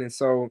can. And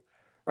so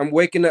I'm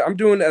waking up, I'm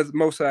doing as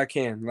most as I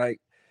can. Like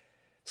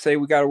say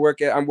we got to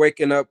work at, I'm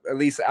waking up at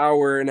least an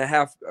hour and a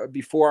half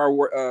before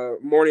our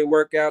morning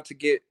workout to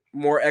get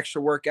more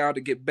extra workout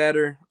to get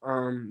better.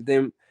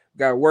 Then we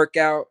got to work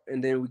out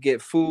and then we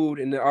get food.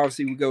 And then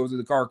obviously we go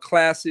to our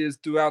classes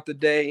throughout the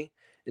day.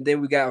 And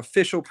then we got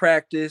official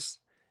practice.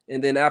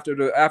 And then after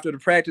the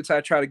practice,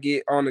 I try to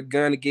get on the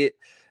gun to get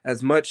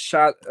as much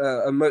shot,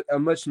 as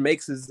much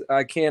makes as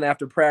I can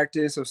after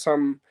practice or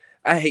some.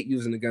 I hate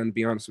using the gun to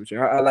be honest with you.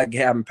 I like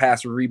having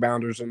passive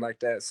rebounders and like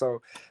that.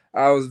 So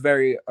I was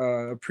very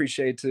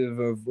appreciative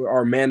of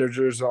our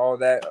managers, all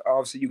that.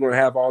 Obviously, you're going to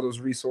have all those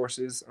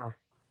resources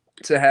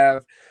to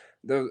have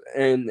those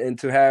and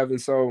to have, and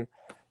so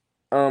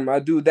I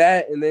do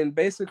that, and then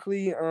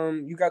basically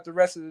you got the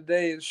rest of the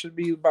day. It should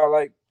be about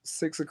like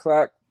 6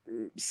 o'clock,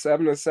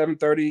 7 or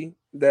 7:30.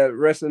 That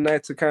rest of the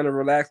night to kind of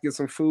relax, get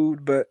some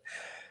food, but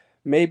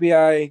maybe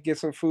I get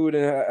some food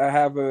and I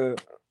have a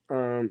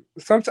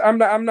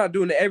sometimes I'm not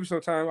doing it every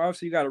single time.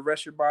 Obviously, you got to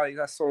rest your body.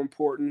 That's so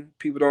important.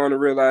 People don't want to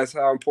realize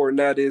how important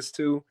that is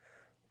too.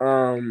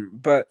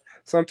 But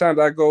sometimes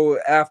I go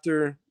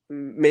after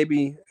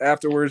maybe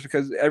afterwards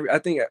because I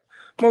think at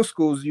most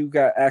schools you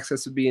got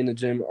access to be in the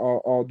gym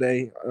all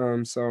day.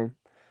 So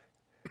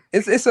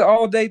it's an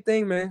all day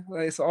thing, man.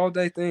 Like it's an all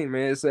day thing,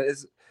 man. It's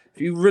if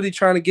you're really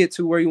trying to get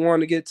to where you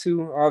want to get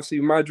to. Obviously,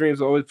 my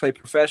dreams are always play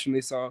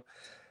professionally, so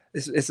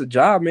it's a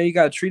job, man. You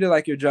gotta treat it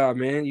like your job,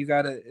 man. You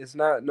gotta. It's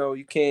not no.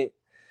 You can't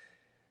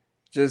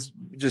just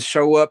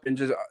show up and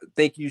just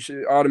think you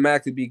should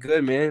automatically be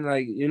good, man.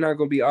 Like you're not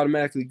gonna be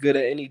automatically good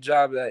at any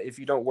job that if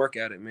you don't work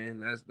at it,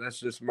 man.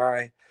 That's just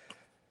my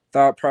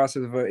thought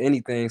process of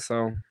anything.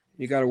 So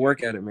you got to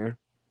work at it, man.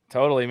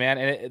 Totally, man.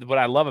 And what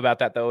I love about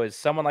that though is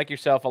someone like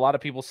yourself. A lot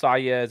of people saw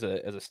you as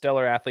a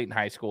stellar athlete in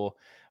high school,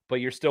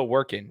 but you're still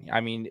working. I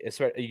mean,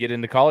 you get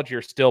into college,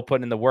 you're still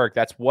putting in the work.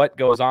 That's what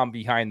goes on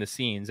behind the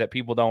scenes that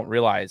people don't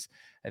realize.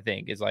 I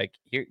think is like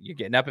you're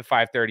getting up at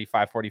 5:30,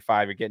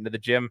 5:45. You're getting to the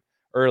gym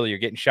early. You're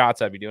getting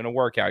shots up. You're doing a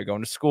workout. You're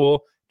going to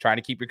school, trying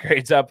to keep your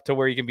grades up to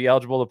where you can be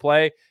eligible to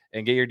play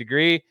and get your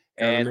degree.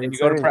 And then you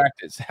go to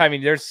practice. I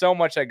mean, there's so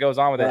much that goes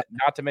on with it,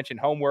 not to mention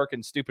homework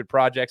and stupid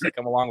projects that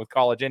come along with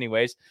college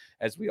anyways,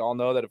 as we all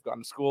know that have gone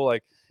to school.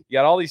 Like you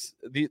got all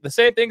the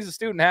same things a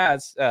student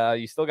has.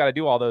 You still got to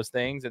do all those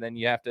things. And then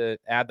you have to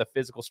add the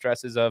physical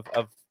stresses of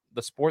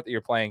the sport that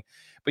you're playing.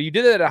 But you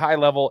did it at a high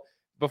level.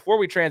 Before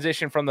we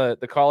transition from the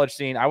college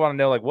scene, I want to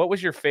know, like, what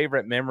was your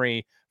favorite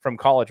memory from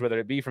college, whether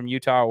it be from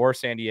Utah or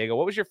San Diego?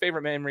 What was your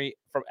favorite memory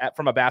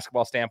from a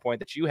basketball standpoint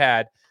that you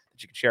had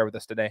that you could share with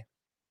us today?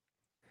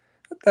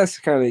 That's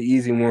kind of an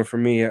easy one for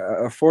me.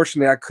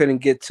 Unfortunately, I couldn't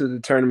get to the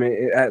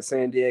tournament at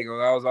San Diego.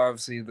 That was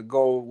obviously the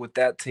goal with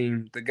that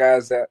team. The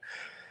guys that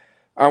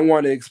I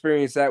wanted to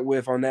experience that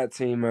with on that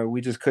team, we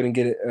just couldn't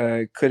get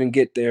it. Couldn't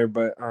get there,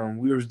 but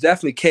we were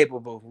definitely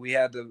capable. We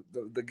had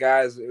the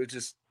guys. It was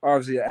just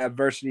obviously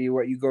adversity,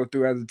 what you go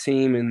through as a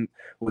team, and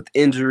with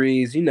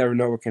injuries, you never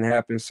know what can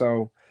happen.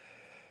 So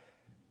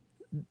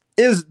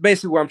it was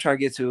basically what I'm trying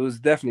to get to. It was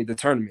definitely the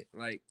tournament.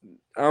 Like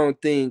I don't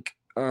think.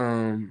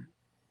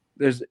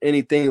 There's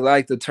anything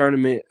like the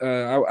tournament.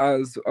 I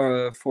was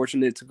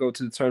fortunate to go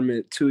to the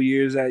tournament 2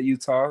 years at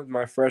Utah,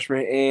 my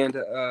freshman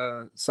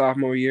and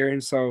sophomore year,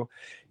 and so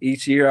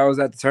each year I was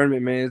at the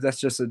tournament. Man, that's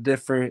just a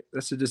different.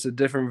 Just a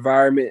different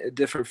environment, a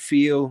different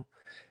feel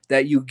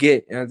that you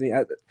get. And I think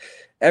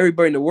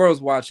everybody in the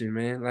world's watching,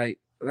 man. Like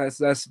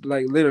that's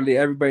like literally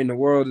everybody in the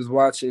world is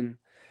watching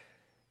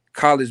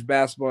college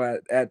basketball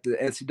at the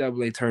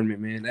NCAA tournament,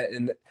 man.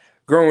 And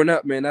growing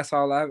up, man, that's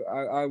all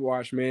I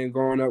watched, man.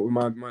 Growing up with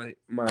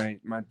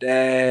my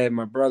dad,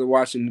 my brother,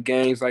 watching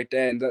games like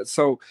that, and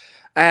so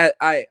I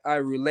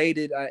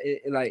related.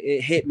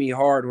 It hit me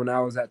hard when I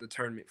was at the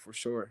tournament for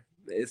sure.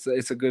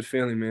 It's a good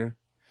feeling, man.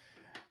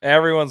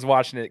 Everyone's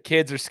watching it.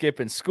 Kids are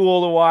skipping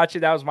school to watch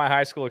it. That was my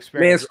high school Man,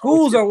 experience.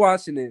 schools are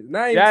watching it.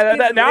 Not even Yeah,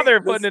 skipping, now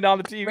they're putting it on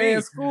the TV.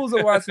 Man, schools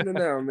are watching it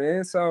now,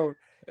 man. So,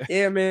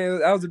 yeah, man,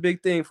 that was a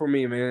big thing for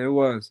me, man. It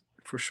was,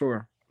 for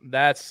sure.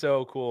 That's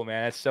so cool,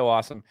 man. That's so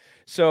awesome.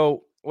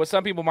 So what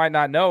some people might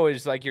not know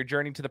is like your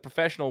journey to the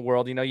professional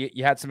world. You know,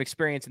 you had some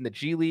experience in the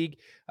G League.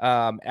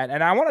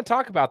 And I want to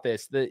talk about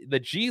this. The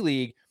G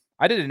League,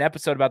 I did an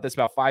episode about this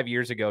about 5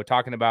 years ago,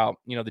 talking about,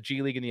 you know, the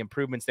G League and the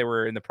improvements they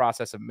were in the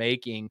process of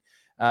making.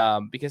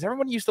 Because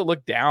everyone used to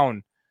look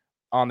down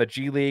on the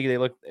G League.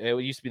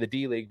 It used to be the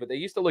D League, but they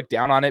used to look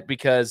down on it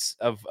because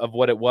of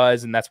what it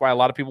was. And that's why a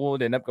lot of people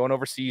would end up going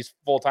overseas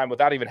full time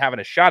without even having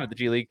a shot at the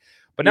G League.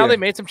 But now they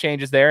made some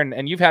changes there,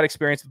 and you've had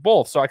experience with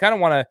both. So I kind of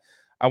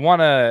want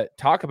to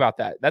talk about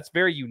that. That's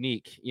very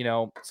unique. You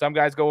know, some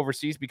guys go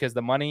overseas because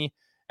the money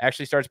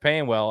actually starts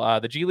paying well.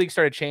 The G League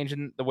started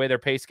changing the way their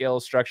pay scale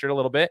is structured a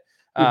little bit,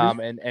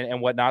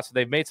 and whatnot. So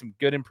they've made some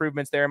good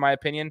improvements there, in my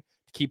opinion,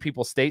 to keep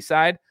people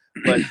stateside.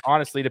 But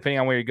honestly, depending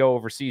on where you go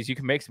overseas, you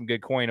can make some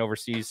good coin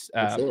overseas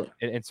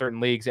in certain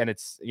leagues. And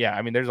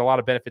I mean, there's a lot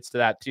of benefits to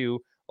that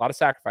too. A lot of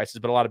sacrifices,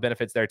 but a lot of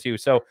benefits there too.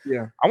 So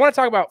I want to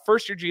talk about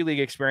first your G League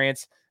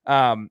experience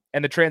and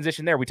the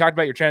transition there. We talked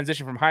about your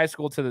transition from high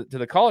school to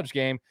the college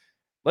game.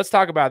 Let's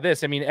talk about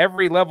this. I mean,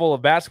 every level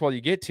of basketball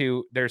you get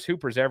to, there's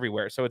hoopers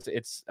everywhere. So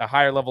it's a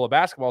higher level of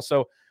basketball.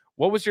 So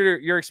what was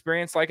your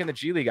experience like in the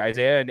G League,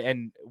 Isaiah?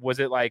 And was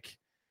it like,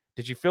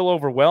 did you feel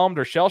overwhelmed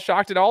or shell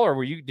shocked at all?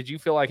 Or did you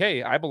feel like,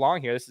 hey, I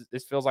belong here?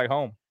 This feels like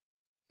home.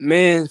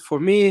 Man, for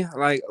me,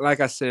 like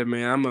I said,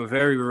 man, I'm a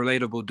very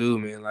relatable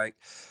dude, man. Like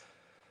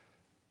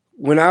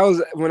when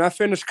I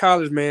finished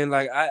college, man,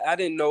 like I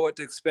didn't know what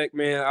to expect,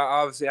 man.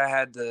 I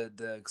had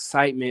the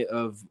excitement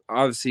of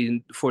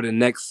obviously for the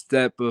next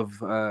step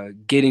of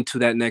getting to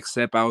that next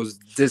step. I was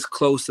this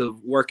close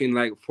of working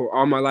like for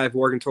all my life,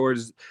 working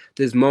towards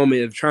this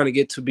moment of trying to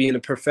get to being a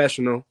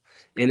professional,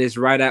 and it's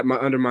right at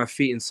under my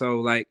feet. And so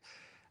like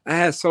I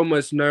had so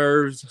much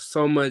nerves,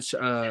 so much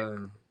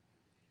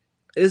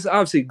it's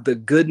obviously the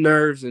good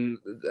nerves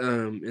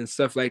and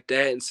stuff like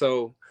that. And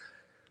so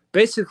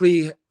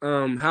basically,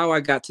 how I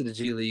got to the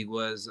G League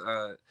was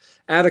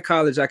out of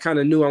college. I kind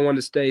of knew I wanted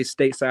to stay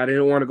stateside. I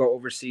didn't want to go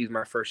overseas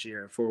my first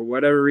year for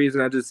whatever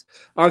reason.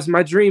 Obviously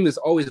my dream is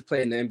always to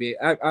play in the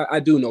NBA. I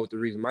do know what the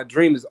reason. My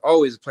dream is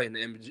always to play in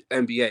the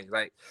NBA.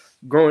 Like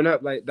growing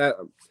up, like that,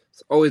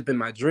 it's always been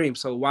my dream.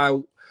 So why?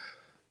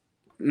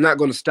 I'm not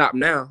going to stop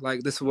now. Like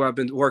this is what I've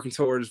been working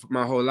towards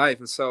my whole life,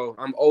 and so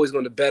I'm always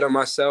going to bet on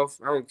myself.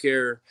 I don't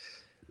care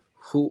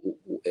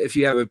if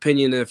you have an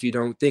opinion, if you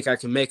don't think I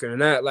can make it or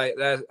not, like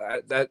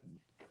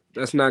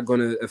that's not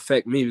going to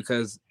affect me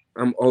because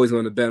I'm always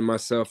going to bet on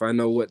myself. I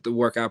know what the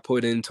work I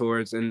put in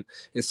towards and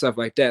stuff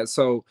like that.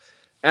 So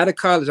out of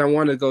college, I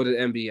wanted to go to the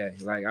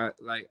NBA.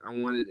 I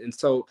wanted, and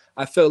so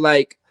I felt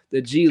like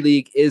the G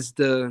League is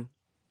the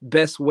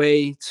best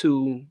way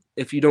to,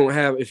 if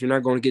you're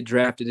not going to get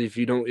drafted, if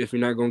you're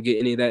not going to get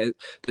any of that,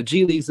 the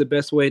G League is the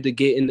best way to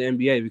get in the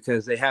NBA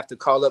because they have to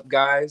call up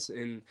guys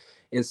and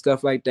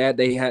stuff like that.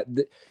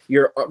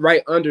 You're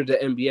right under the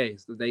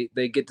NBA, so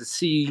they get to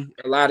see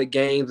a lot of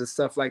games and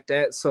stuff like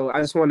that. So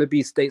I just want to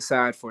be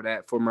stateside for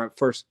that for my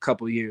first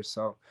couple of years.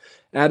 So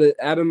out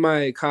of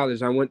my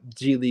college, I went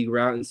G League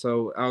route, and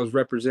so I was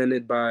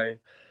represented by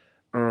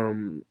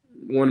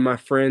one of my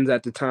friends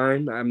at the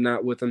time. I'm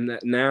not with him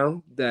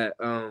now. That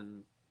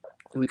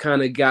we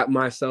kind of got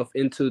myself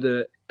into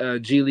the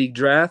G League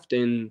draft,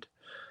 and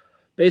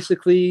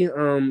basically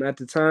at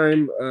the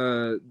time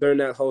during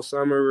that whole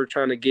summer, we were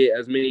trying to get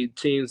as many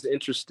teams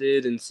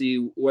interested and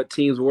see what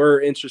teams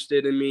were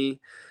interested in me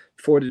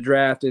for the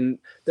draft. And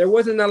there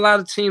wasn't a lot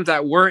of teams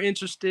that were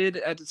interested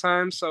at the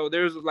time. So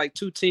there was like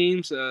two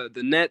teams, the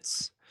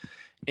Nets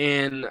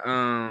and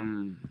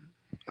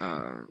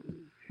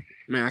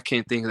man, I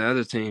can't think of the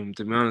other team,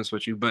 to be honest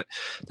with you. But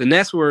the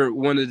Nets were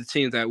one of the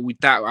teams that we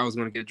thought I was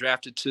going to get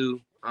drafted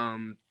to.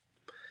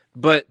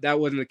 But that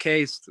wasn't the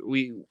case.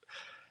 We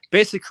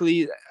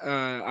basically,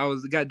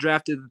 got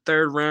drafted the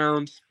third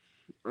round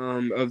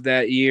of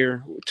that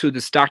year to the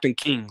Stockton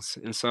Kings.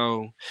 And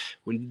so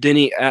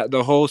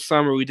the whole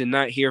summer, we did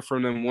not hear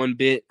from them one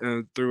bit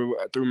through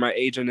my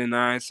agent and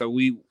I. So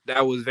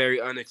that was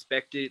very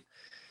unexpected.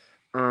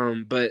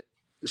 But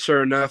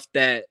sure enough,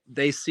 that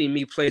they see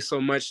me play so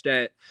much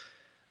that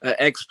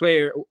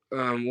ex-player,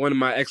 one of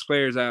my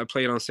ex-players that I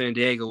played on San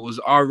Diego was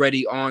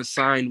already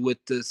signed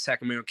with the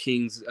Sacramento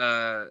Kings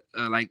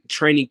like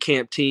training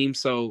camp team.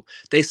 So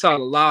they saw a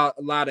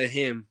lot of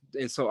him.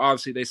 And so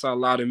obviously they saw a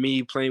lot of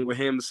me playing with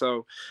him.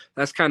 So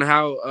that's kind of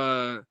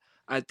how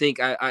I think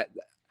I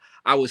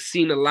was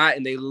seen a lot,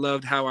 and they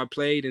loved how I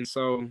played. And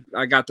so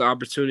I got the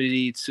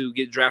opportunity to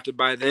get drafted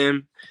by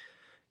them.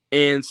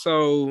 And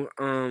so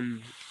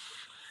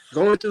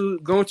going through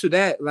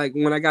that, like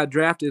when I got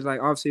drafted, like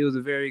obviously it was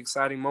a very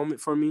exciting moment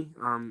for me.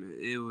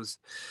 It was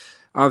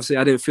obviously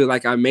I didn't feel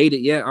like I made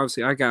it yet.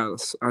 Obviously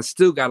I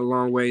still got a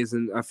long ways,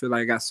 and I feel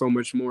like I got so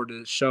much more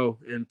to show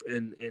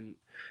and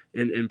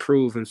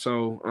improve. And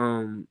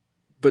so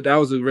but that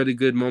was a really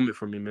good moment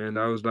for me, man.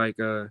 I was like,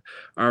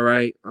 all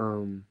right.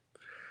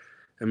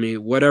 I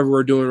mean, whatever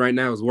we're doing right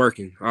now is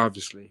working,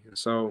 obviously. And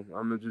so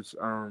I'm gonna just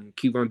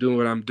keep on doing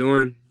what I'm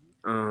doing.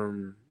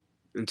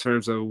 In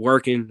terms of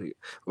working,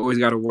 always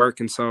got to work.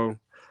 And so,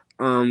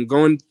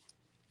 going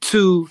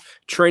to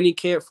training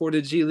camp for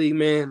the G League,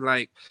 man,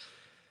 like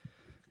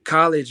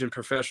college and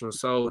professional is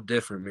so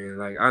different, man.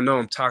 Like I know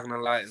I'm talking a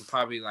lot and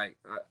probably like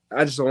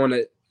I just want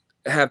to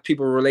have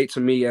people relate to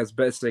me as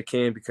best they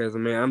can because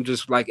man, I'm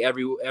just like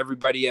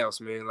everybody else,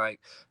 man. Like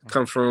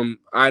come from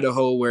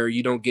Idaho where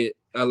you don't get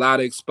a lot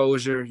of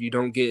exposure, you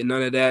don't get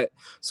none of that,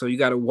 so you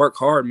got to work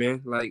hard,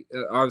 man. Like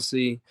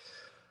obviously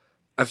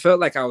I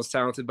felt like I was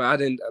talented, but I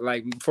didn't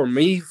like for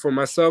me, for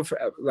myself,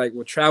 like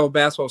with travel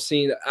basketball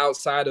scene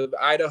outside of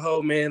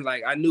Idaho, man,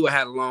 like I knew I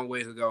had a long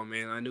way to go,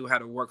 man. I knew how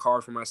to work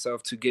hard for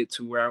myself to get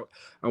to where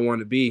I want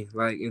to be.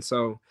 Like, and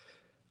so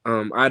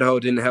Idaho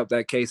didn't help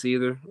that case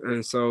either.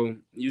 And so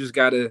you just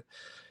got to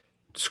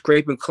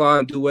scrape and claw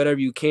and do whatever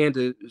you can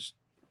to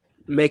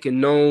make it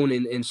known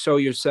and show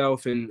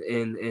yourself and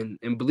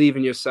believe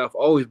in yourself.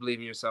 Always believe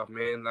in yourself,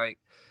 man. Like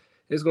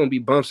there's going to be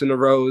bumps in the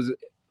road,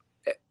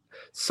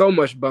 so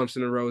much bumps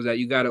in the road that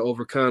you got to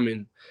overcome,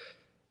 and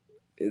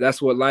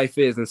that's what life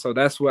is. And so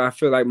that's what I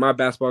feel like my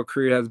basketball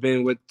career has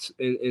been with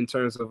in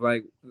terms of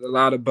like a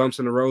lot of bumps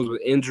in the road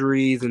with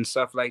injuries and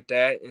stuff like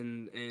that,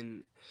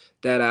 and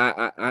that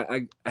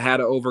I had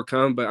to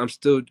overcome. But I'm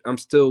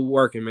still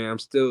working, man. I'm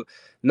still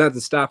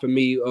nothing stopping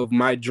me of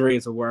my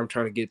dreams of where I'm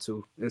trying to get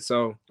to. And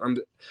so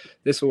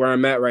this is where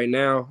I'm at right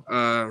now.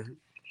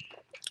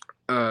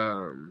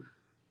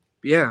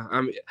 Yeah,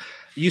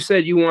 you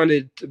said you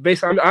wanted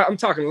basically. I'm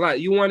talking a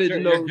lot. You wanted to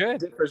know the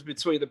difference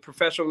between the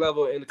professional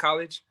level and the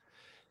college.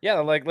 Yeah,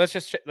 like let's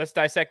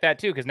dissect that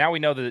too, because now we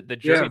know the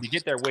journey to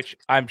get there, which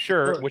I'm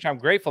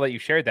grateful that you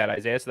shared that,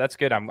 Isaiah. So that's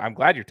good. I'm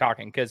glad you're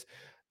talking because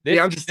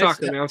I'm just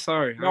talking, man. I'm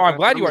sorry. No, I'm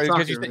glad you are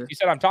because you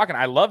said I'm talking.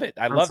 I love it.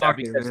 I love that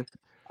because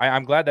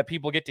I'm glad that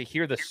people get to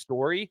hear the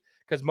story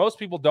because most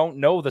people don't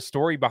know the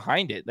story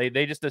behind it.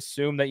 They just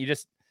assume that you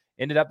just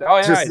ended up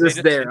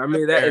just there. I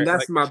mean and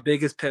that's like, my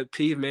biggest pet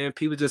peeve, man.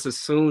 People just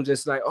assume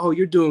just like, oh,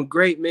 you're doing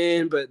great,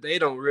 man, but they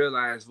don't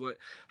realize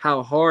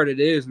how hard it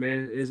is,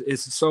 man.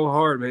 It's so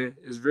hard, man.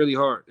 It's really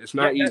hard. It's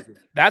not easy.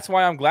 That's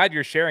why I'm glad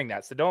you're sharing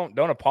that. So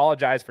don't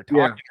apologize for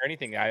talking or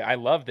anything. I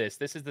love this.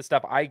 This is the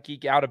stuff I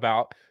geek out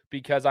about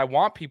because I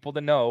want people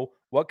to know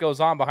what goes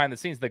on behind the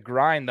scenes, the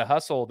grind, the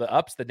hustle, the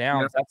ups, the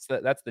downs.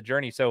 That's the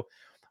journey. So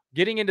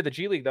getting into the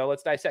G League though,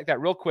 let's dissect that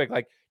real quick.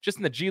 Like just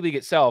in the G League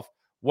itself,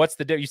 what's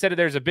the you said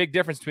there's a big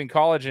difference between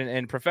college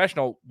and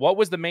professional. What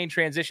was the main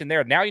transition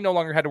there? Now you no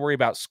longer had to worry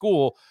about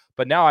school,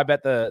 but now I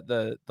bet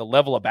the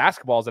level of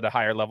basketball is at a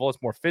higher level.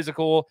 It's more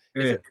physical.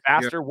 Is it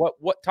faster? Yeah.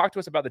 What talk to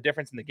us about the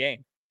difference in the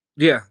game?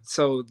 Yeah.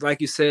 So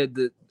like you said,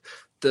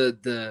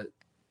 the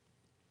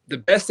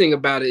best thing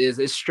about it is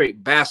it's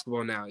straight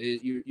basketball now.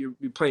 You're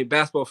playing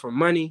basketball for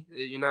money.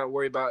 You're not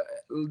worried about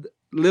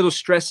little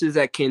stresses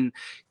that can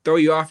throw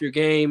you off your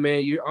game,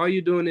 man. All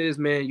you're doing is,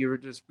 man, you're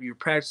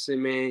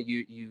practicing, man.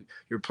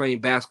 You're playing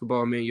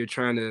basketball, man. You're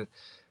trying to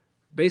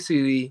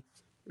basically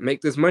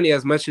make this money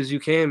as much as you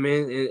can,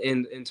 man,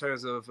 in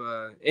terms of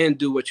and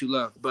do what you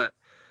love. But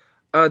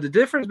the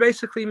difference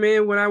basically,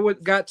 man, when I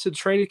got to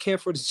training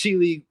camp for the G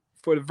League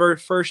for the very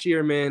first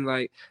year, man,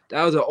 like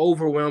that was an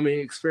overwhelming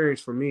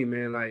experience for me,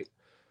 man. Like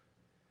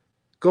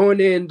going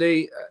in,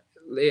 they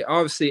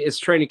obviously it's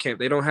training camp.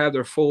 They don't have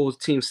their full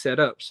team set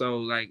up. So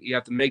like you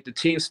have to make the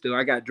team still.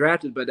 I got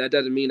drafted, but that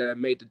doesn't mean I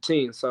made the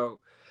team. So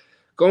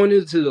going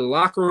into the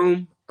locker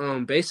room,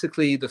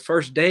 basically the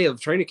first day of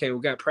training camp,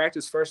 we got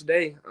practice first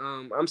day.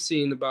 I'm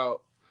seeing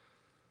about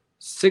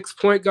 6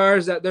 point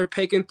guards that they're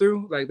picking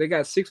through. Like they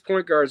got 6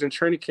 point guards in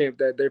training camp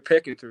that they're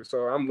picking through. So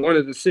I'm one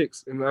of the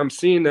 6, and I'm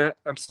seeing that.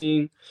 I'm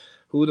seeing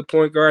who the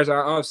point guards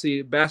are.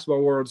 Obviously,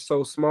 basketball world is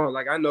so small.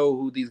 Like I know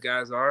who these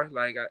guys are.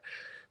 Like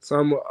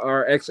some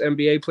are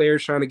ex-NBA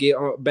players trying to get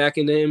back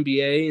in the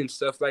NBA and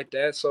stuff like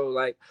that. So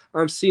like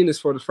I'm seeing this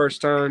for the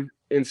first time,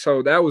 and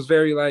so that was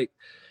very like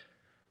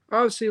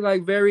obviously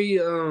like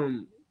very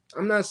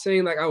I'm not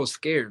saying like I was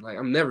scared. Like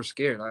I'm never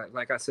scared.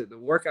 Like I said, the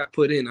work I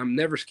put in, I'm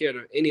never scared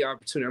of any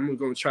opportunity. I'm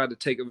going to try to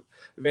take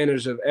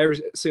advantage of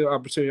every single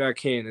opportunity I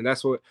can, and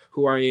that's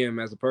who I am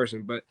as a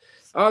person. But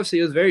obviously,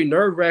 it was very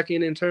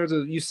nerve-wracking in terms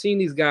of you've seen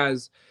these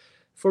guys.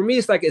 For me,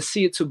 it's like a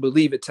see it to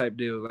believe it type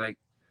deal. Like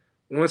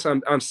once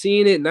I'm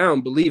seeing it, now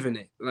I'm believing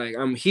it. Like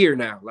I'm here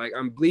now. Like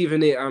I'm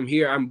believing it. I'm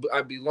here.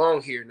 I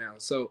belong here now.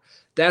 So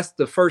that's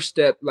the first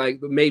step.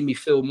 Like that made me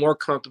feel more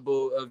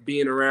comfortable of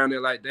being around it.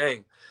 Like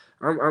dang.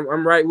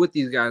 I'm right with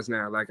these guys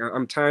now. Like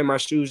I'm tying my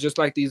shoes just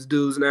like these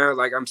dudes now.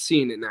 Like I'm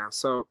seeing it now.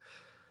 So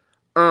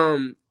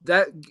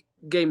that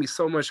gave me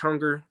so much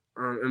hunger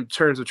in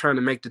terms of trying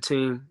to make the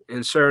team.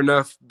 And sure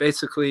enough,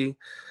 basically,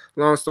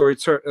 long story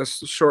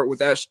short, with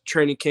that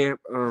training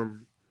camp,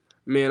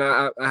 man,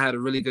 I had a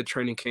really good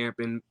training camp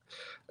and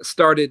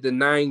started the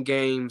 9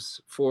 games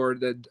for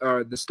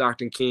the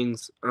Stockton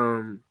Kings.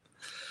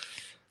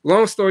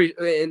 Long story,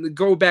 and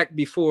go back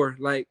before,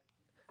 like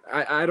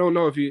I don't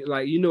know if you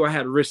like, I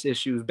had wrist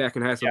issues back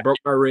in high school, broke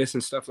my wrist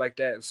and stuff like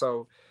that.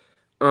 So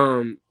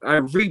I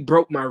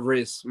re-broke my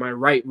wrist, my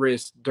right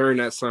wrist during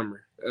that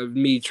summer of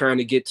me trying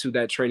to get to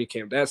that training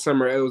camp. That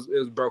summer it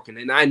was broken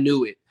and I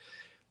knew it.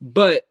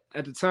 But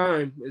at the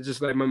time, it's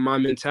just like my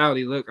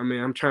mentality. Look, I mean,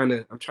 I'm trying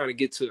to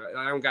get to it.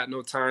 I don't got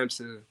no time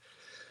to,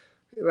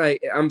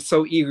 like, I'm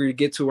so eager to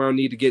get to where I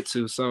need to get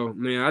to. So,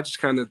 man, I just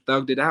kind of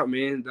thugged it out,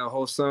 man, the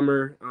whole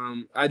summer.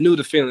 I knew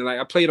the feeling. Like,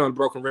 I played on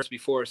broken wrist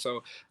before,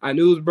 so I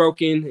knew it was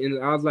broken.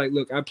 And I was like,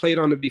 look, I played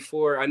on it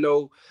before. I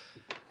know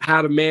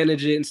how to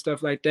manage it and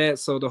stuff like that.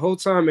 So the whole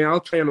time, man, I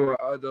was playing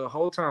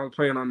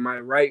on my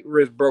right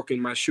wrist broken,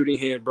 my shooting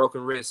hand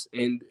broken wrist.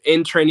 And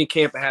in training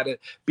camp, I had to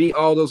beat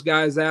all those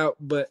guys out.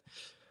 But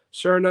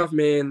sure enough,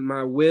 man,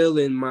 my will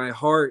and my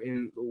heart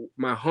and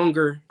my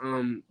hunger,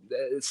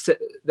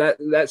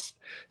 that's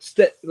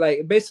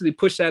like basically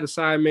pushed that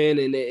aside, man,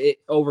 and it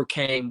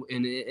overcame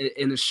and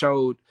it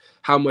showed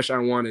how much I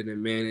wanted it,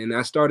 man. And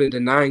I started the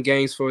 9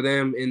 games for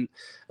them, and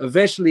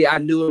eventually I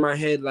knew in my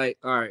head, like,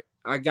 all right,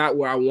 I got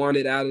what I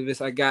wanted out of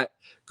this. I got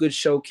good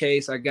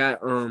showcase. I got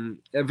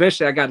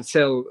eventually I got to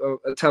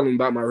tell them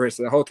about my wrist.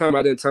 The whole time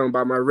I didn't tell them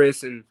about my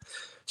wrist, and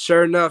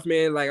sure enough,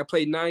 man, like I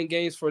played 9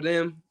 games for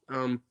them.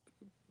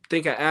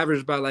 Think I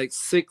averaged about like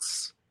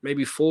 6,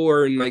 maybe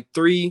 4, and like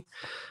 3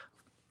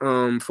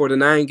 for the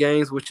 9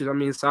 games, which is, I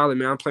mean, solid,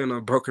 man. I'm playing on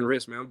a broken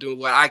wrist, man. I'm doing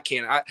what I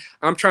can.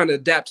 I'm trying to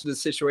adapt to the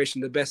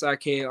situation the best I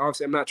can.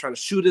 Obviously, I'm not trying to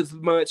shoot as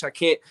much. I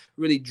can't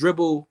really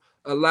dribble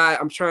a lot.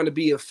 I'm trying to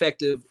be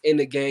effective in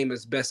the game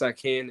as best I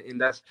can, and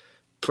that's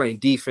playing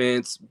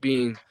defense,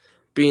 being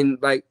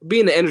the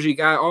energy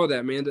guy, all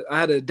that, man. I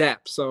had to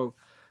adapt. So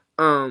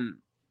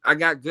I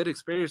got good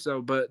experience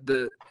though, but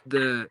the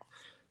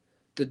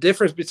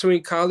difference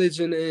between college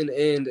and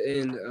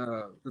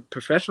the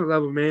professional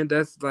level, man,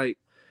 that's like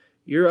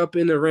you're up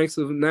in the ranks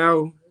of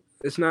now.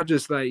 It's not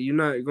just like you're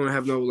not gonna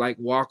have no like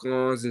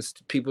walk-ons and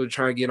people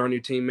trying to get on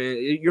your team, man.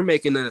 You're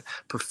making a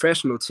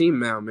professional team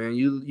now, man.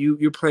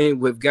 You're playing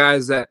with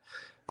guys that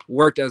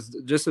worked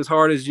just as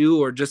hard as you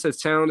or just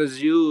as talented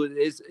as you.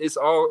 It's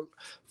all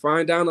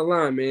fine down the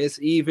line, man. It's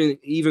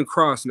even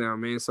cross now,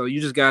 man. So you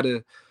just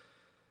gotta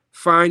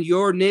find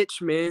your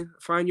niche, man.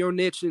 Find your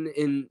niche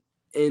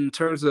in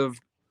terms of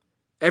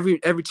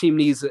every team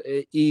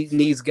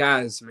needs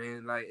guys,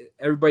 man. Like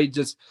everybody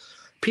just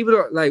people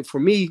don't like for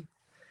me.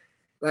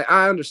 Like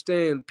I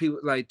understand people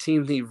like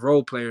teams need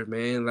role players,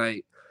 man.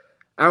 Like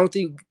I don't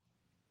think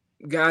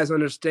guys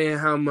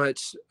understand how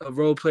much a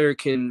role player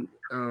can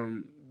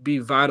be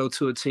vital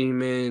to a team,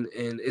 man.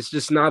 And it's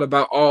just not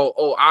about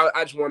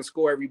I just want to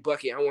score every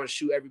bucket. I want to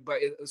shoot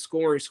everybody.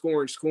 Scoring.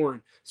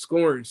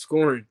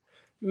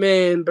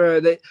 Man, bro,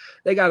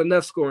 they got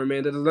enough scoring,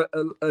 man. There's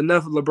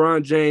enough of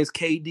LeBron James,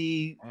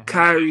 KD,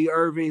 Kyrie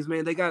Irvings,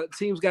 man.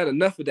 Teams got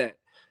enough of that.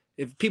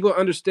 If people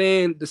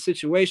understand the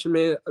situation,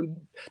 man,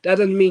 that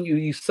doesn't mean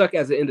you suck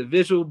as an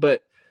individual.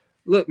 But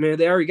look, man,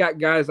 they already got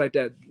guys like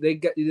that. They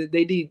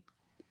need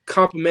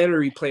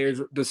complementary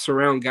players to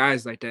surround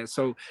guys like that.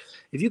 So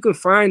if you can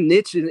find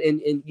niche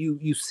and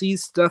you see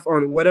stuff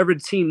on whatever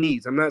the team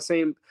needs, I'm not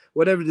saying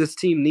whatever this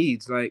team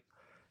needs, like,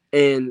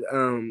 and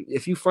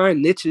if you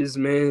find niches,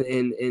 man,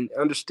 and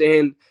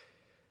understand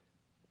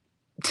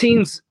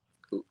teams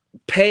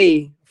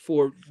pay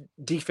for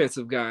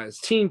defensive guys.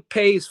 Team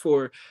pays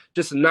for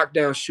just a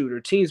knockdown shooter.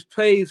 Teams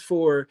pays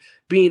for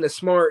being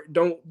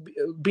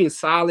being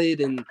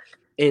solid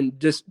and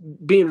just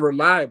being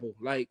reliable.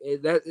 Like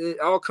it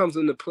all comes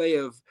into play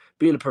of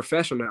being a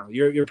professional now.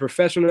 You're a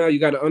professional now. You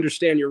got to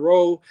understand your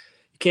role.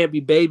 You can't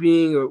be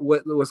babying or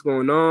what's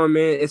going on,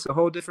 man. It's a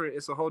whole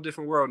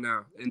different world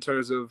now in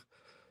terms of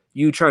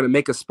you trying to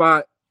make a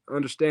spot,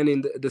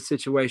 understanding the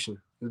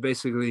situation. It's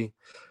basically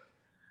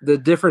the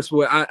difference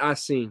what I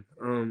seen.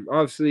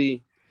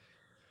 Obviously,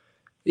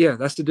 yeah,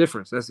 that's the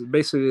difference. That's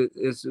basically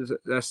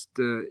that's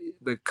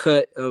the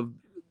cut of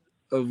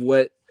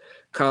what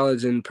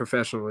college and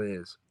professional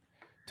is.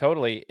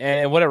 Totally.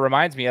 And what it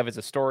reminds me of is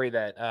a story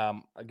that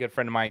a good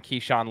friend of mine,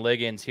 Keyshawn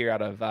Liggins, here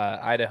out of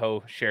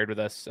Idaho, shared with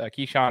us.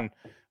 Keyshawn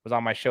was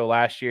on my show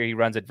last year. He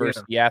runs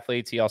Adversity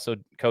Athletes. He also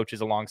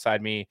coaches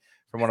alongside me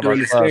from one of our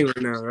clubs.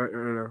 Right now,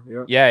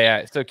 right?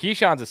 Yeah. So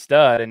Keyshawn's a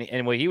stud,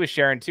 and what he was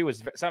sharing too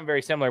was something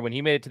very similar. When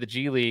he made it to the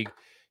G League,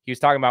 he was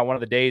talking about one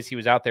of the days he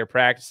was out there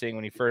practicing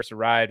when he first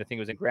arrived. I think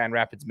it was in Grand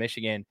Rapids,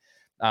 Michigan,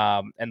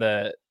 and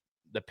the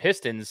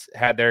Pistons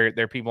had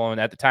their people, and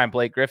at the time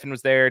Blake Griffin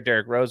was there,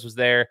 Derrick Rose was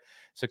there.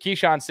 So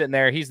Keyshawn's sitting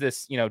there. He's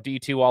this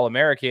D2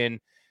 All-American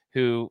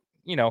who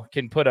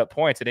can put up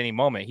points at any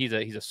moment. He's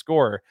a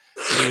scorer.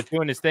 And he was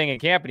doing his thing in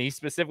camp, and he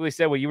specifically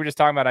said what you were just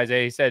talking about,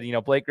 Isaiah. He said,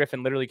 Blake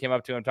Griffin literally came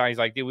up to him, he's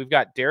like, dude, we've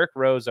got Derrick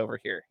Rose over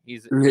here.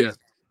 He's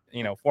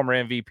former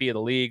MVP of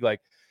the league.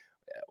 Like,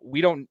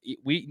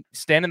 we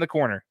stand in the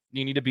corner.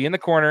 You need to be in the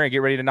corner and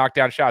get ready to knock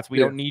down shots. We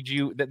don't need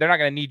you. They're not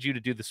going to need you to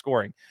do the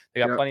scoring.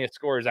 They got plenty of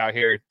scorers out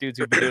here, dudes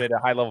who've been doing it at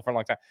a high level for a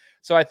long time.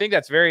 So I think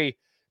that's very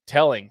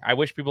telling. I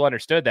wish people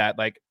understood that.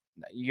 Like,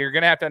 you're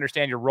going to have to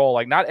understand your role.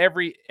 Like, not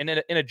every in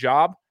a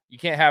job, you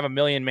can't have a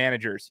million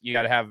managers. You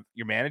got to have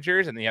your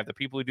managers, and then you have the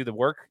people who do the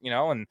work,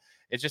 and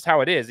it's just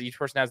how it is. Each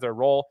person has their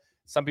role.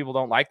 Some people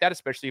don't like that,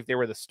 especially if they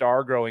were the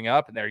star growing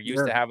up and they're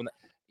used to having.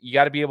 You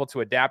got to be able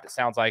to adapt. It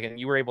sounds like, and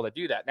you were able to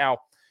do that. Now,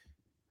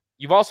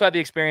 you've also had the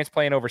experience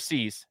playing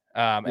overseas,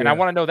 and I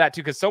want to know that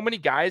too, because so many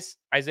guys,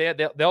 Isaiah,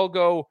 they'll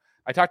go.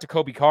 I talked to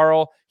Kobe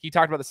Carl. He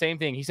talked about the same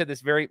thing. He said this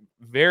very,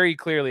 very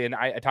clearly. And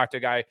I talked to a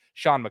guy,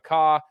 Sean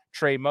McCaw,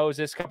 Trey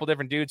Moses, a couple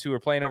different dudes who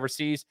were playing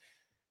overseas.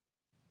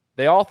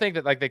 They all think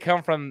that they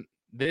come from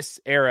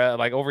this era,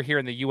 like over here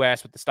in the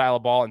U.S. with the style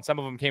of ball, and some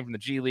of them came from the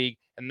G League,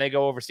 and they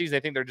go overseas. They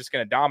think they're just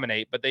going to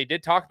dominate, but they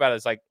did talk about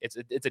it as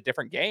it's a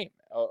different game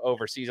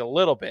overseas a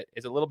little bit.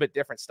 It's a little bit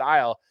different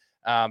style.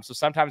 So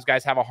sometimes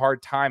guys have a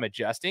hard time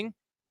adjusting.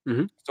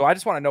 Mm-hmm. So I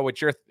just want to know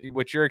what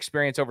your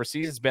experience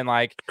overseas has been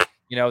like.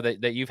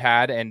 That you've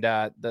had, and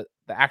the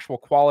actual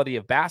quality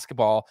of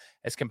basketball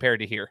as compared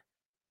to here.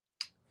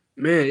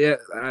 Man, yeah,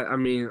 I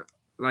mean,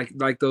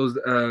 like those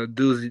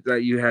dudes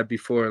that you had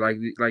before,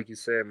 like you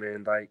said,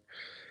 man, like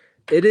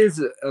it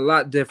is a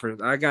lot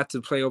different. I got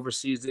to play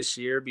overseas this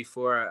year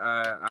before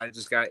I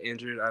just got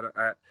injured.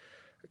 I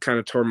kind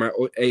of tore my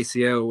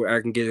ACL.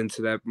 I can get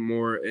into that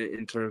more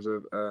in terms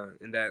of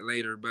in that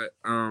later, but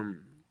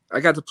I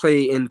got to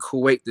play in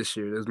Kuwait this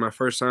year. It was my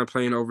first time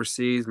playing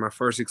overseas, my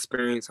first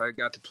experience. I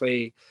got to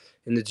play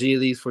in the G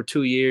Leagues for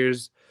 2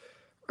 years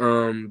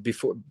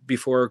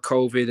before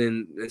COVID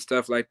and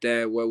stuff like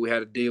that, what we had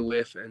to deal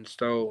with. And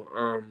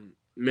so,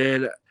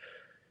 man,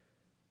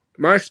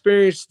 my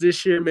experience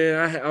this year,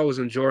 man, I was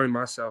enjoying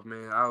myself,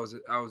 man. I was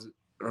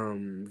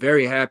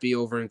very happy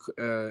over in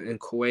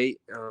Kuwait.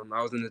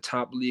 I was in the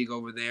top league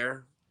over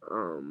there.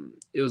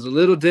 It was a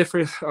little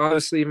different,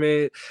 obviously,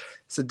 man.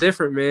 It's a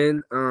different,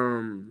 man.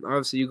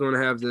 Obviously, you're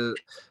gonna have the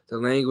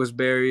language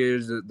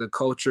barriers, the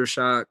culture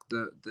shock,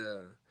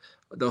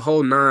 the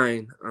whole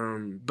nine.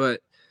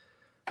 But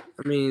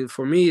I mean,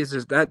 for me, it's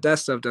just that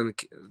stuff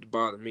doesn't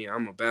bother me.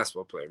 I'm a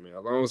basketball player, man.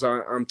 As long as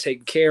I'm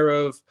taken care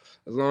of,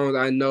 as long as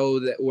I know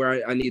that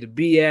where I need to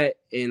be at,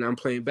 and I'm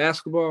playing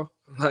basketball,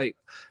 like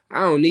I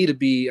don't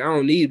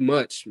need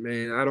much,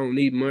 man. I don't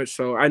need much.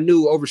 So I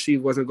knew overseas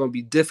wasn't going to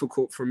be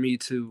difficult for me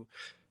to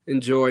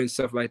enjoy and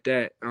stuff like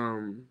that.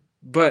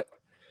 But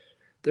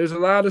there's a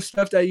lot of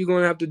stuff that you're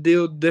going to have to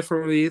deal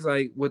differently,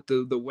 like with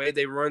the way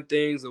they run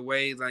things, the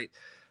way like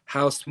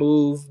how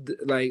smooth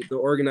like the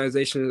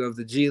organization of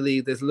the G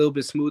League. That's a little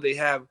bit smooth. They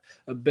have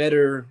a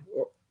better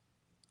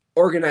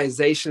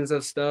organizations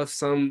of stuff.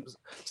 Some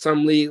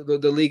league,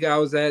 the league I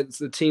was at,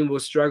 the team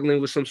was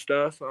struggling with some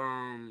stuff.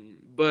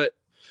 But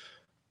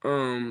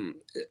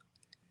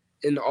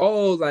in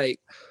all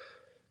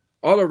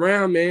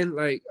around, man,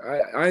 like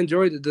I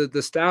enjoyed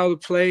the style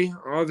of play.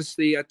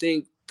 Obviously, I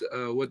think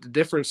what the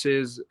difference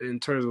is in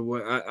terms of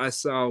what I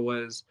saw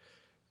was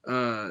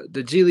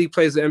the G League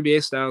plays the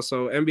NBA style.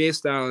 So NBA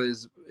style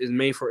is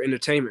made for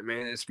entertainment,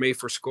 man. It's made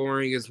for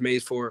scoring. It's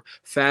made for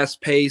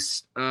fast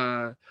paced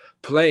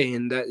play,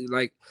 and that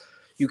like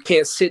you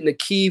can't sit in the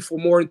key for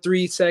more than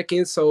 3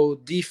 seconds. So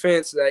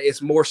defense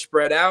is more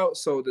spread out.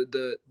 So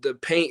the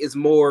paint is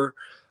more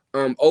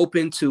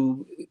open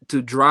to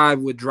drive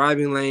with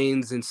driving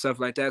lanes and stuff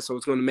like that. So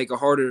it's going to make it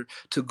harder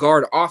to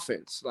guard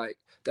offense. Like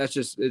it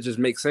just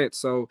makes sense.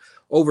 So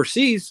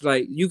overseas,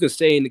 like you can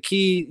stay in the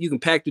key, you can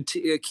pack the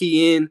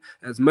key in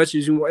as much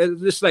as you want.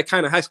 It's just like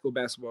kind of high school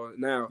basketball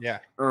now. Yeah.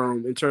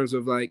 In terms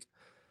of like,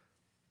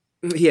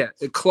 yeah,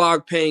 the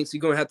clog paints,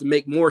 you're gonna have to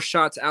make more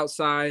shots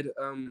outside.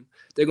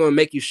 They're gonna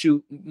make you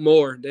shoot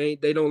more. They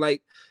don't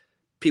like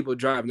people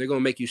driving. They're gonna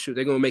make you shoot.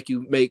 They're gonna make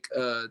you make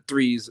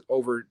threes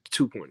over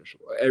 2-pointers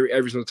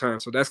every single time.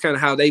 So that's kind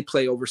of how they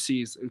play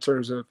overseas in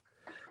terms of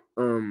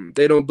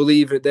they don't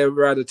believe it. They'd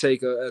rather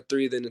take a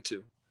 3 than a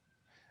 2.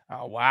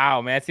 Oh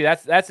wow, man! See,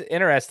 that's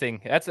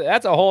interesting. That's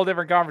a whole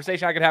different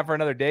conversation I could have for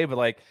another day. But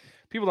like,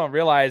 people don't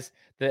realize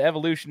the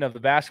evolution of the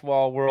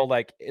basketball world,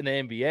 like in the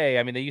NBA.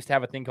 I mean, they used to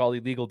have a thing called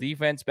illegal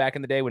defense back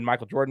in the day when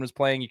Michael Jordan was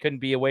playing. You couldn't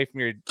be away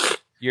from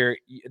your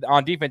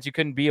on defense. You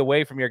couldn't be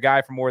away from your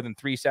guy for more than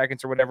 3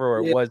 seconds or whatever. Or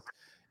it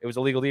was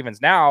illegal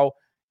defense. Now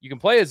you can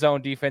play a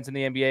zone defense in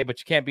the NBA, but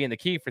you can't be in the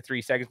key for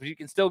 3 seconds. But you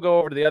can still go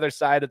over to the other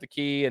side of the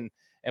key and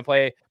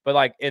play. But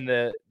like in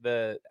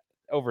the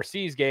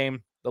overseas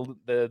game,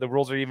 the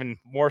rules are even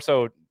more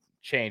so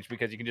changed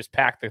because you can just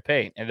pack the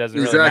paint and it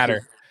doesn't really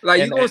matter. Like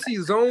you're gonna see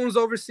zones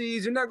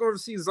overseas. You're not gonna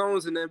see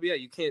zones in the NBA.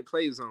 You can't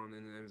play zone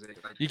in the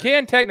NBA. Like you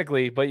can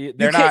technically, but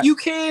they're not. You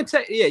can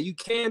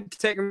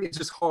technically. It's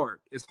just hard.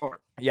 It's hard.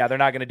 Yeah, they're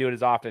not going to do it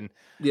as often.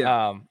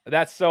 Yeah.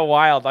 That's so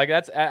wild. Like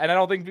and I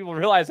don't think people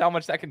realize how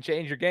much that can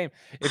change your game.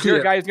 If you're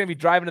a guy who's going to be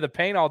driving to the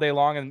paint all day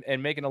long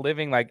and making a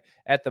living like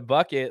at the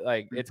bucket,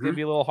 like it's going to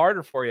be a little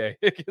harder for you.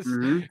 You're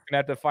going to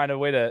have to find a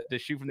way to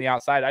shoot from the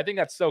outside. I think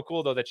that's so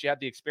cool though that you had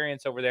the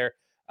experience over there.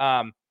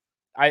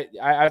 I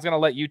was going to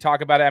let you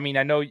talk about it. I mean,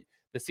 I know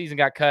the season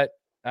got cut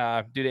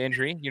due to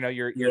injury. You know,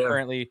 you're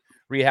currently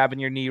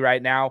rehabbing your knee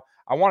right now.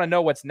 I want to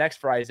know what's next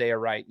for Isaiah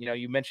Wright. You know,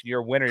 you mentioned you're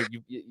a winner.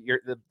 You're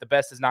the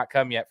best has not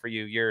come yet for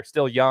you. You're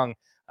still young,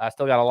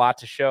 still got a lot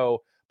to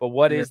show. But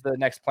what is the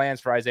next plans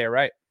for Isaiah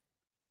Wright?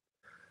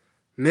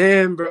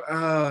 Man,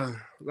 bro,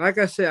 like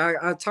I said,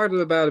 I talked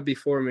about it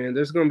before, man.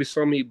 There's gonna be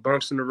so many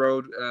bumps in the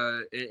road,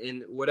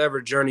 in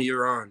whatever journey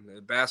you're on,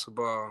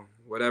 basketball,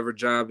 whatever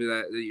job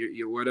that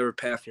whatever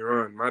path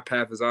you're on. My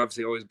path has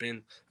obviously always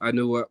been. I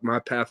knew what my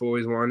path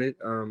always wanted.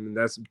 And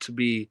that's to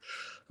be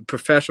a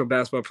professional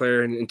basketball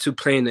player and to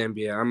play in the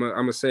NBA.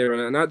 I'm a say it right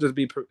now, not just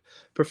be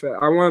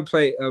I want to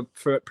play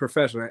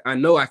professional. I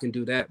know I can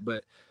do that,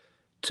 but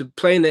to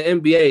play in the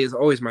NBA is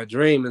always my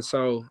dream, and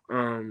so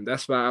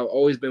that's why I've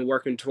always been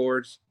working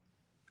towards.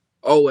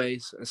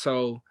 Always, and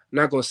so I'm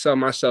not gonna sell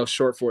myself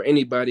short for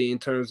anybody in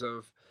terms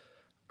of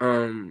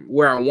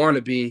where I want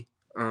to be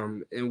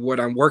and what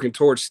I'm working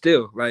towards.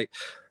 Still, like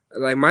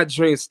my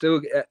dream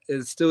still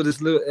is still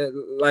this little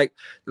like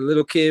the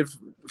little kid,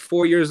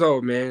 4 years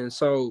old, man.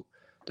 So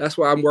that's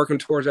what I'm working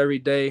towards every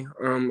day.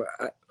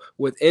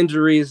 With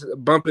injuries,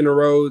 bumping the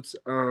roads,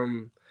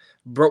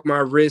 broke my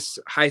wrist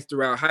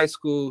throughout high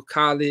school,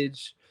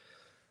 college.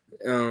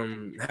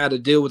 Had to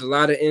deal with a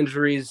lot of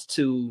injuries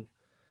to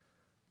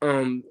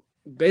um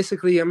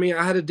basically, I mean,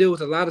 I had to deal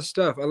with a lot of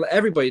stuff.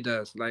 Everybody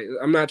does. Like,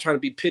 I'm not trying to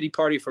be pity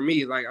party for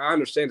me. Like, I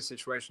understand the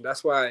situation.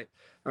 That's why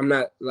I'm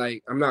not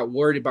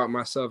worried about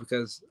myself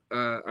because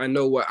I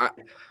know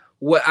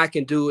what I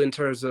can do in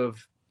terms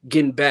of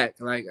getting back.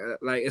 Like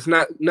it's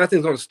not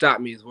nothing's gonna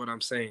stop me is what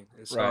I'm saying.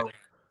 And Right.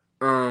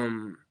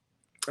 so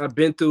I've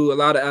been through a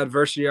lot of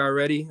adversity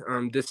already.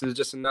 This is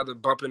just another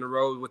bump in the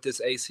road with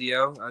this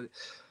ACL.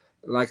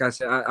 Like I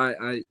said,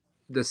 I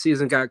the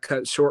season got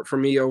cut short for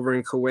me over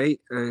in Kuwait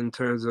in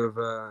terms of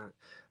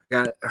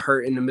got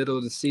hurt in the middle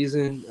of the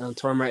season,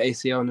 tore my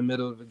ACL in the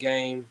middle of the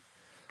game,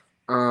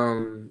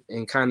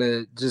 and kind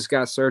of just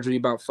got surgery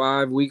about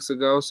 5 weeks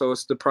ago. So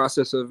it's the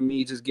process of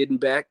me just getting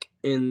back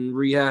and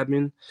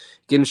rehabbing,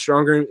 getting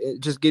stronger,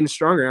 just getting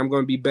stronger. I'm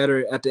going to be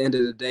better at the end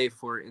of the day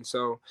for it, and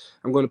so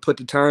I'm going to put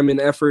the time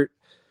and effort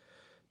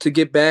to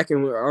get back.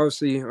 And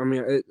obviously, I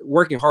mean,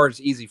 working hard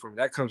is easy for me.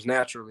 That comes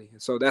naturally. And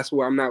so that's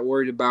what I'm not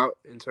worried about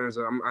in terms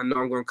of I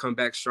know I'm going to come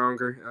back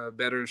stronger,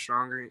 better and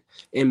stronger,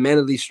 and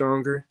mentally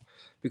stronger,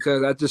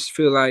 because I just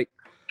feel like,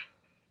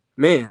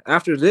 man,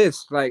 after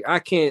this, like I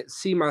can't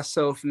see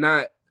myself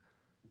not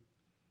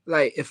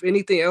like if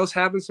anything else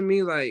happens to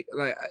me, like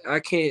I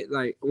can't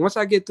like once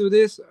I get through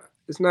this,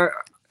 it's not.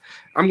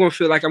 I'm gonna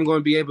feel like I'm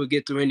gonna be able to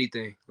get through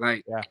anything.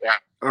 Like, Yeah.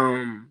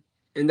 um,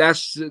 and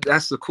that's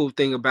the cool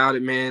thing about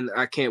it, man.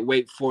 I can't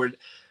wait for it.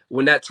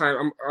 When that time,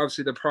 I'm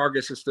obviously the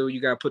progress is still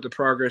you gotta put the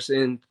progress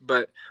in.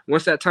 But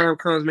once that time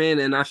comes, man,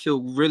 and I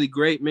feel really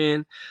great,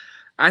 man.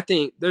 I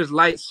think there's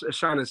lights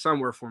shining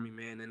somewhere for me,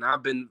 man. And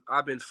I've been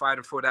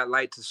fighting for that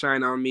light to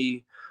shine on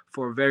me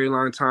for a very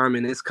long time,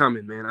 and it's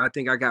coming, man. I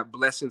think I got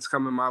blessings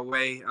coming my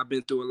way. I've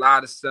been through a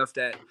lot of stuff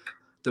that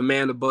the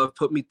man above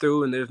put me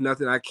through, and there's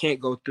nothing I can't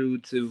go through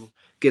to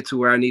get to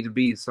where I need to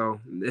be. So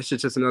it's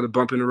just another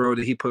bump in the road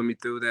that he put me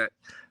through that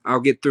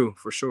I'll get through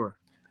for sure.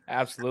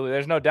 Absolutely.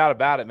 There's no doubt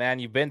about it, man.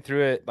 You've been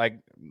through it.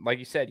 Like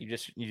you said, you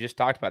just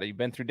talked about it. You've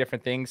been through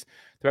different things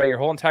throughout your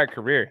whole entire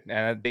career.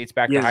 And it dates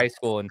back to Yeah, high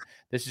school. And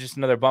this is just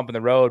another bump in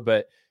the road,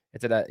 but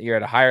you're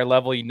at a higher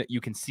level. You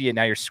can see it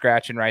now. You're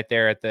scratching right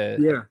there at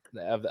yeah,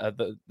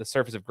 the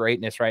surface of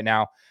greatness right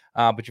now.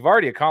 But you've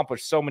already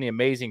accomplished so many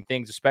amazing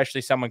things, especially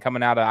someone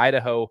coming out of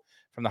Idaho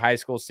from the high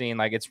school scene.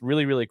 Like, it's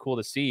really, really cool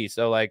to see.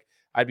 So like,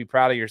 I'd be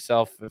proud of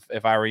yourself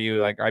if I were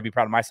you. Like, I'd be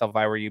proud of myself if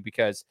I were you,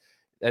 because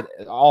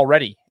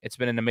already it's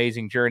been an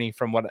amazing journey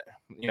from what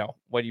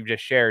you've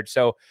just shared.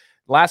 So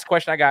last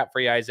question I got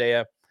for you,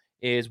 Isaiah,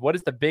 is what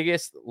is the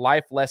biggest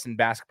life lesson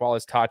basketball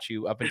has taught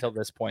you up until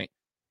this point?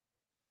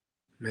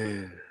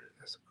 man.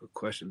 That's a good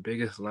question.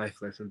 Biggest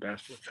life lesson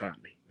basketball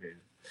taught me, man.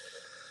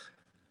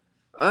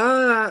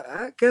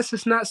 I guess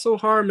it's not so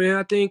hard, man.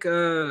 I think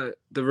the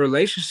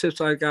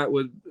relationships I got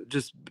with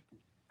just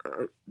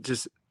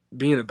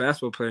being a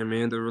basketball player,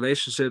 man. The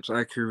relationships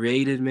I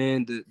created,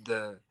 man.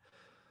 The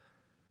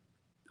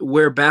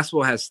where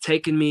basketball has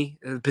taken me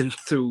has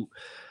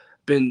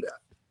been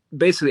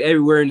basically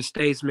everywhere in the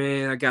States,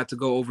 man. I got to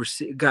go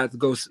overseas, got to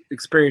go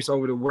experience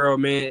over the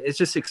world, man. It's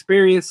just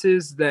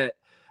experiences that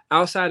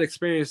outside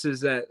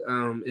experiences that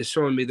is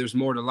showing me there's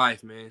more to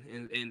life, man.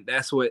 And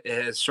that's what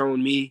it has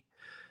shown me.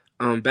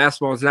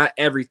 Basketball is not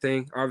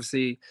everything.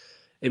 Obviously,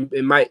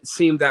 it might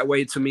seem that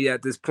way to me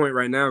at this point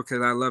right now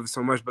because I love it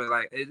so much, but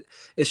like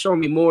it's showing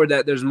me more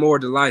that there's more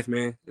to life,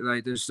 man.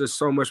 Like there's just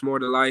so much more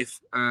to life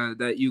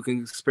that you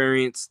can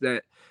experience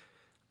that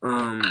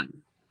um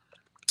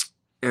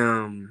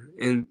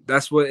and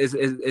that's what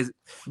is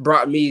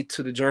brought me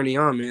to the journey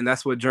on, man.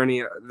 That's what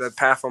journey the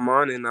path I'm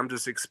on, and I'm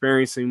just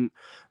experiencing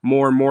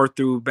more and more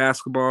through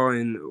basketball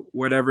and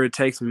whatever it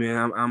takes me,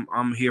 man.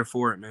 I'm here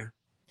for it, man.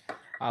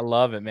 I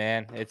love it,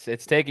 man.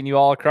 It's taking you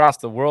all across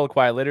the world,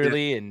 quite Yeah,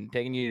 literally, and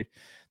taking you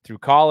through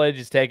college.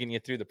 It's taking you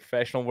through the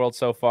professional world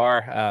so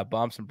far,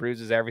 bumps and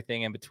bruises,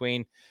 everything in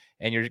between,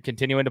 and you're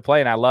continuing to play,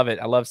 and I love it.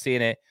 I love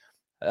seeing it.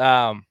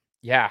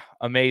 Yeah,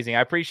 amazing.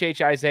 I appreciate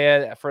you,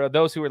 Isaiah. For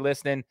those who are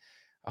listening,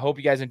 I hope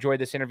you guys enjoyed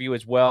this interview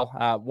as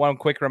well. One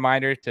quick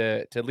reminder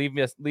to leave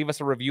us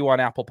a review on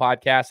Apple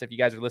Podcasts if you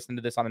guys are listening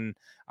to this on an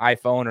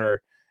iPhone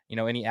or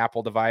any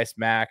Apple device,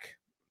 Mac,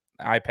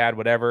 iPad,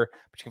 whatever.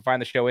 But you can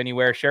find the show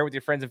anywhere. Share it with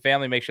your friends and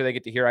family. Make sure they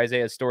get to hear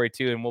Isaiah's story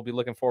too. And we'll be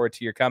looking forward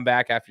to your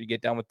comeback after you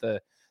get done with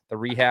the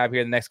rehab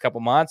here in the next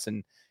couple months, and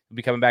you'll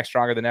be coming back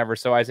stronger than ever.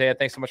 So Isaiah,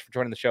 thanks so much for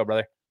joining the show,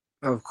 brother.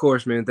 Of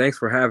course, man. Thanks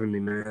for having me,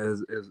 man.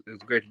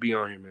 It's great to be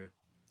on here, man.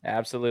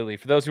 Absolutely.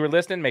 For those who are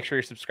listening, make sure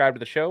you're subscribed to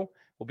the show.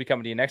 We'll be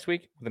coming to you next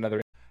week with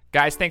another.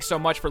 Guys, thanks so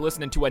much for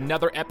listening to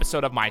another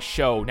episode of my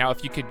show. Now,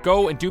 if you could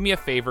go and do me a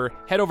favor,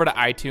 head over to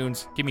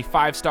iTunes, give me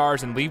 5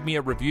 stars, and leave me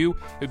a review.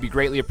 It would be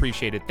greatly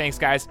appreciated. Thanks,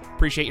 guys.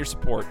 Appreciate your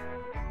support.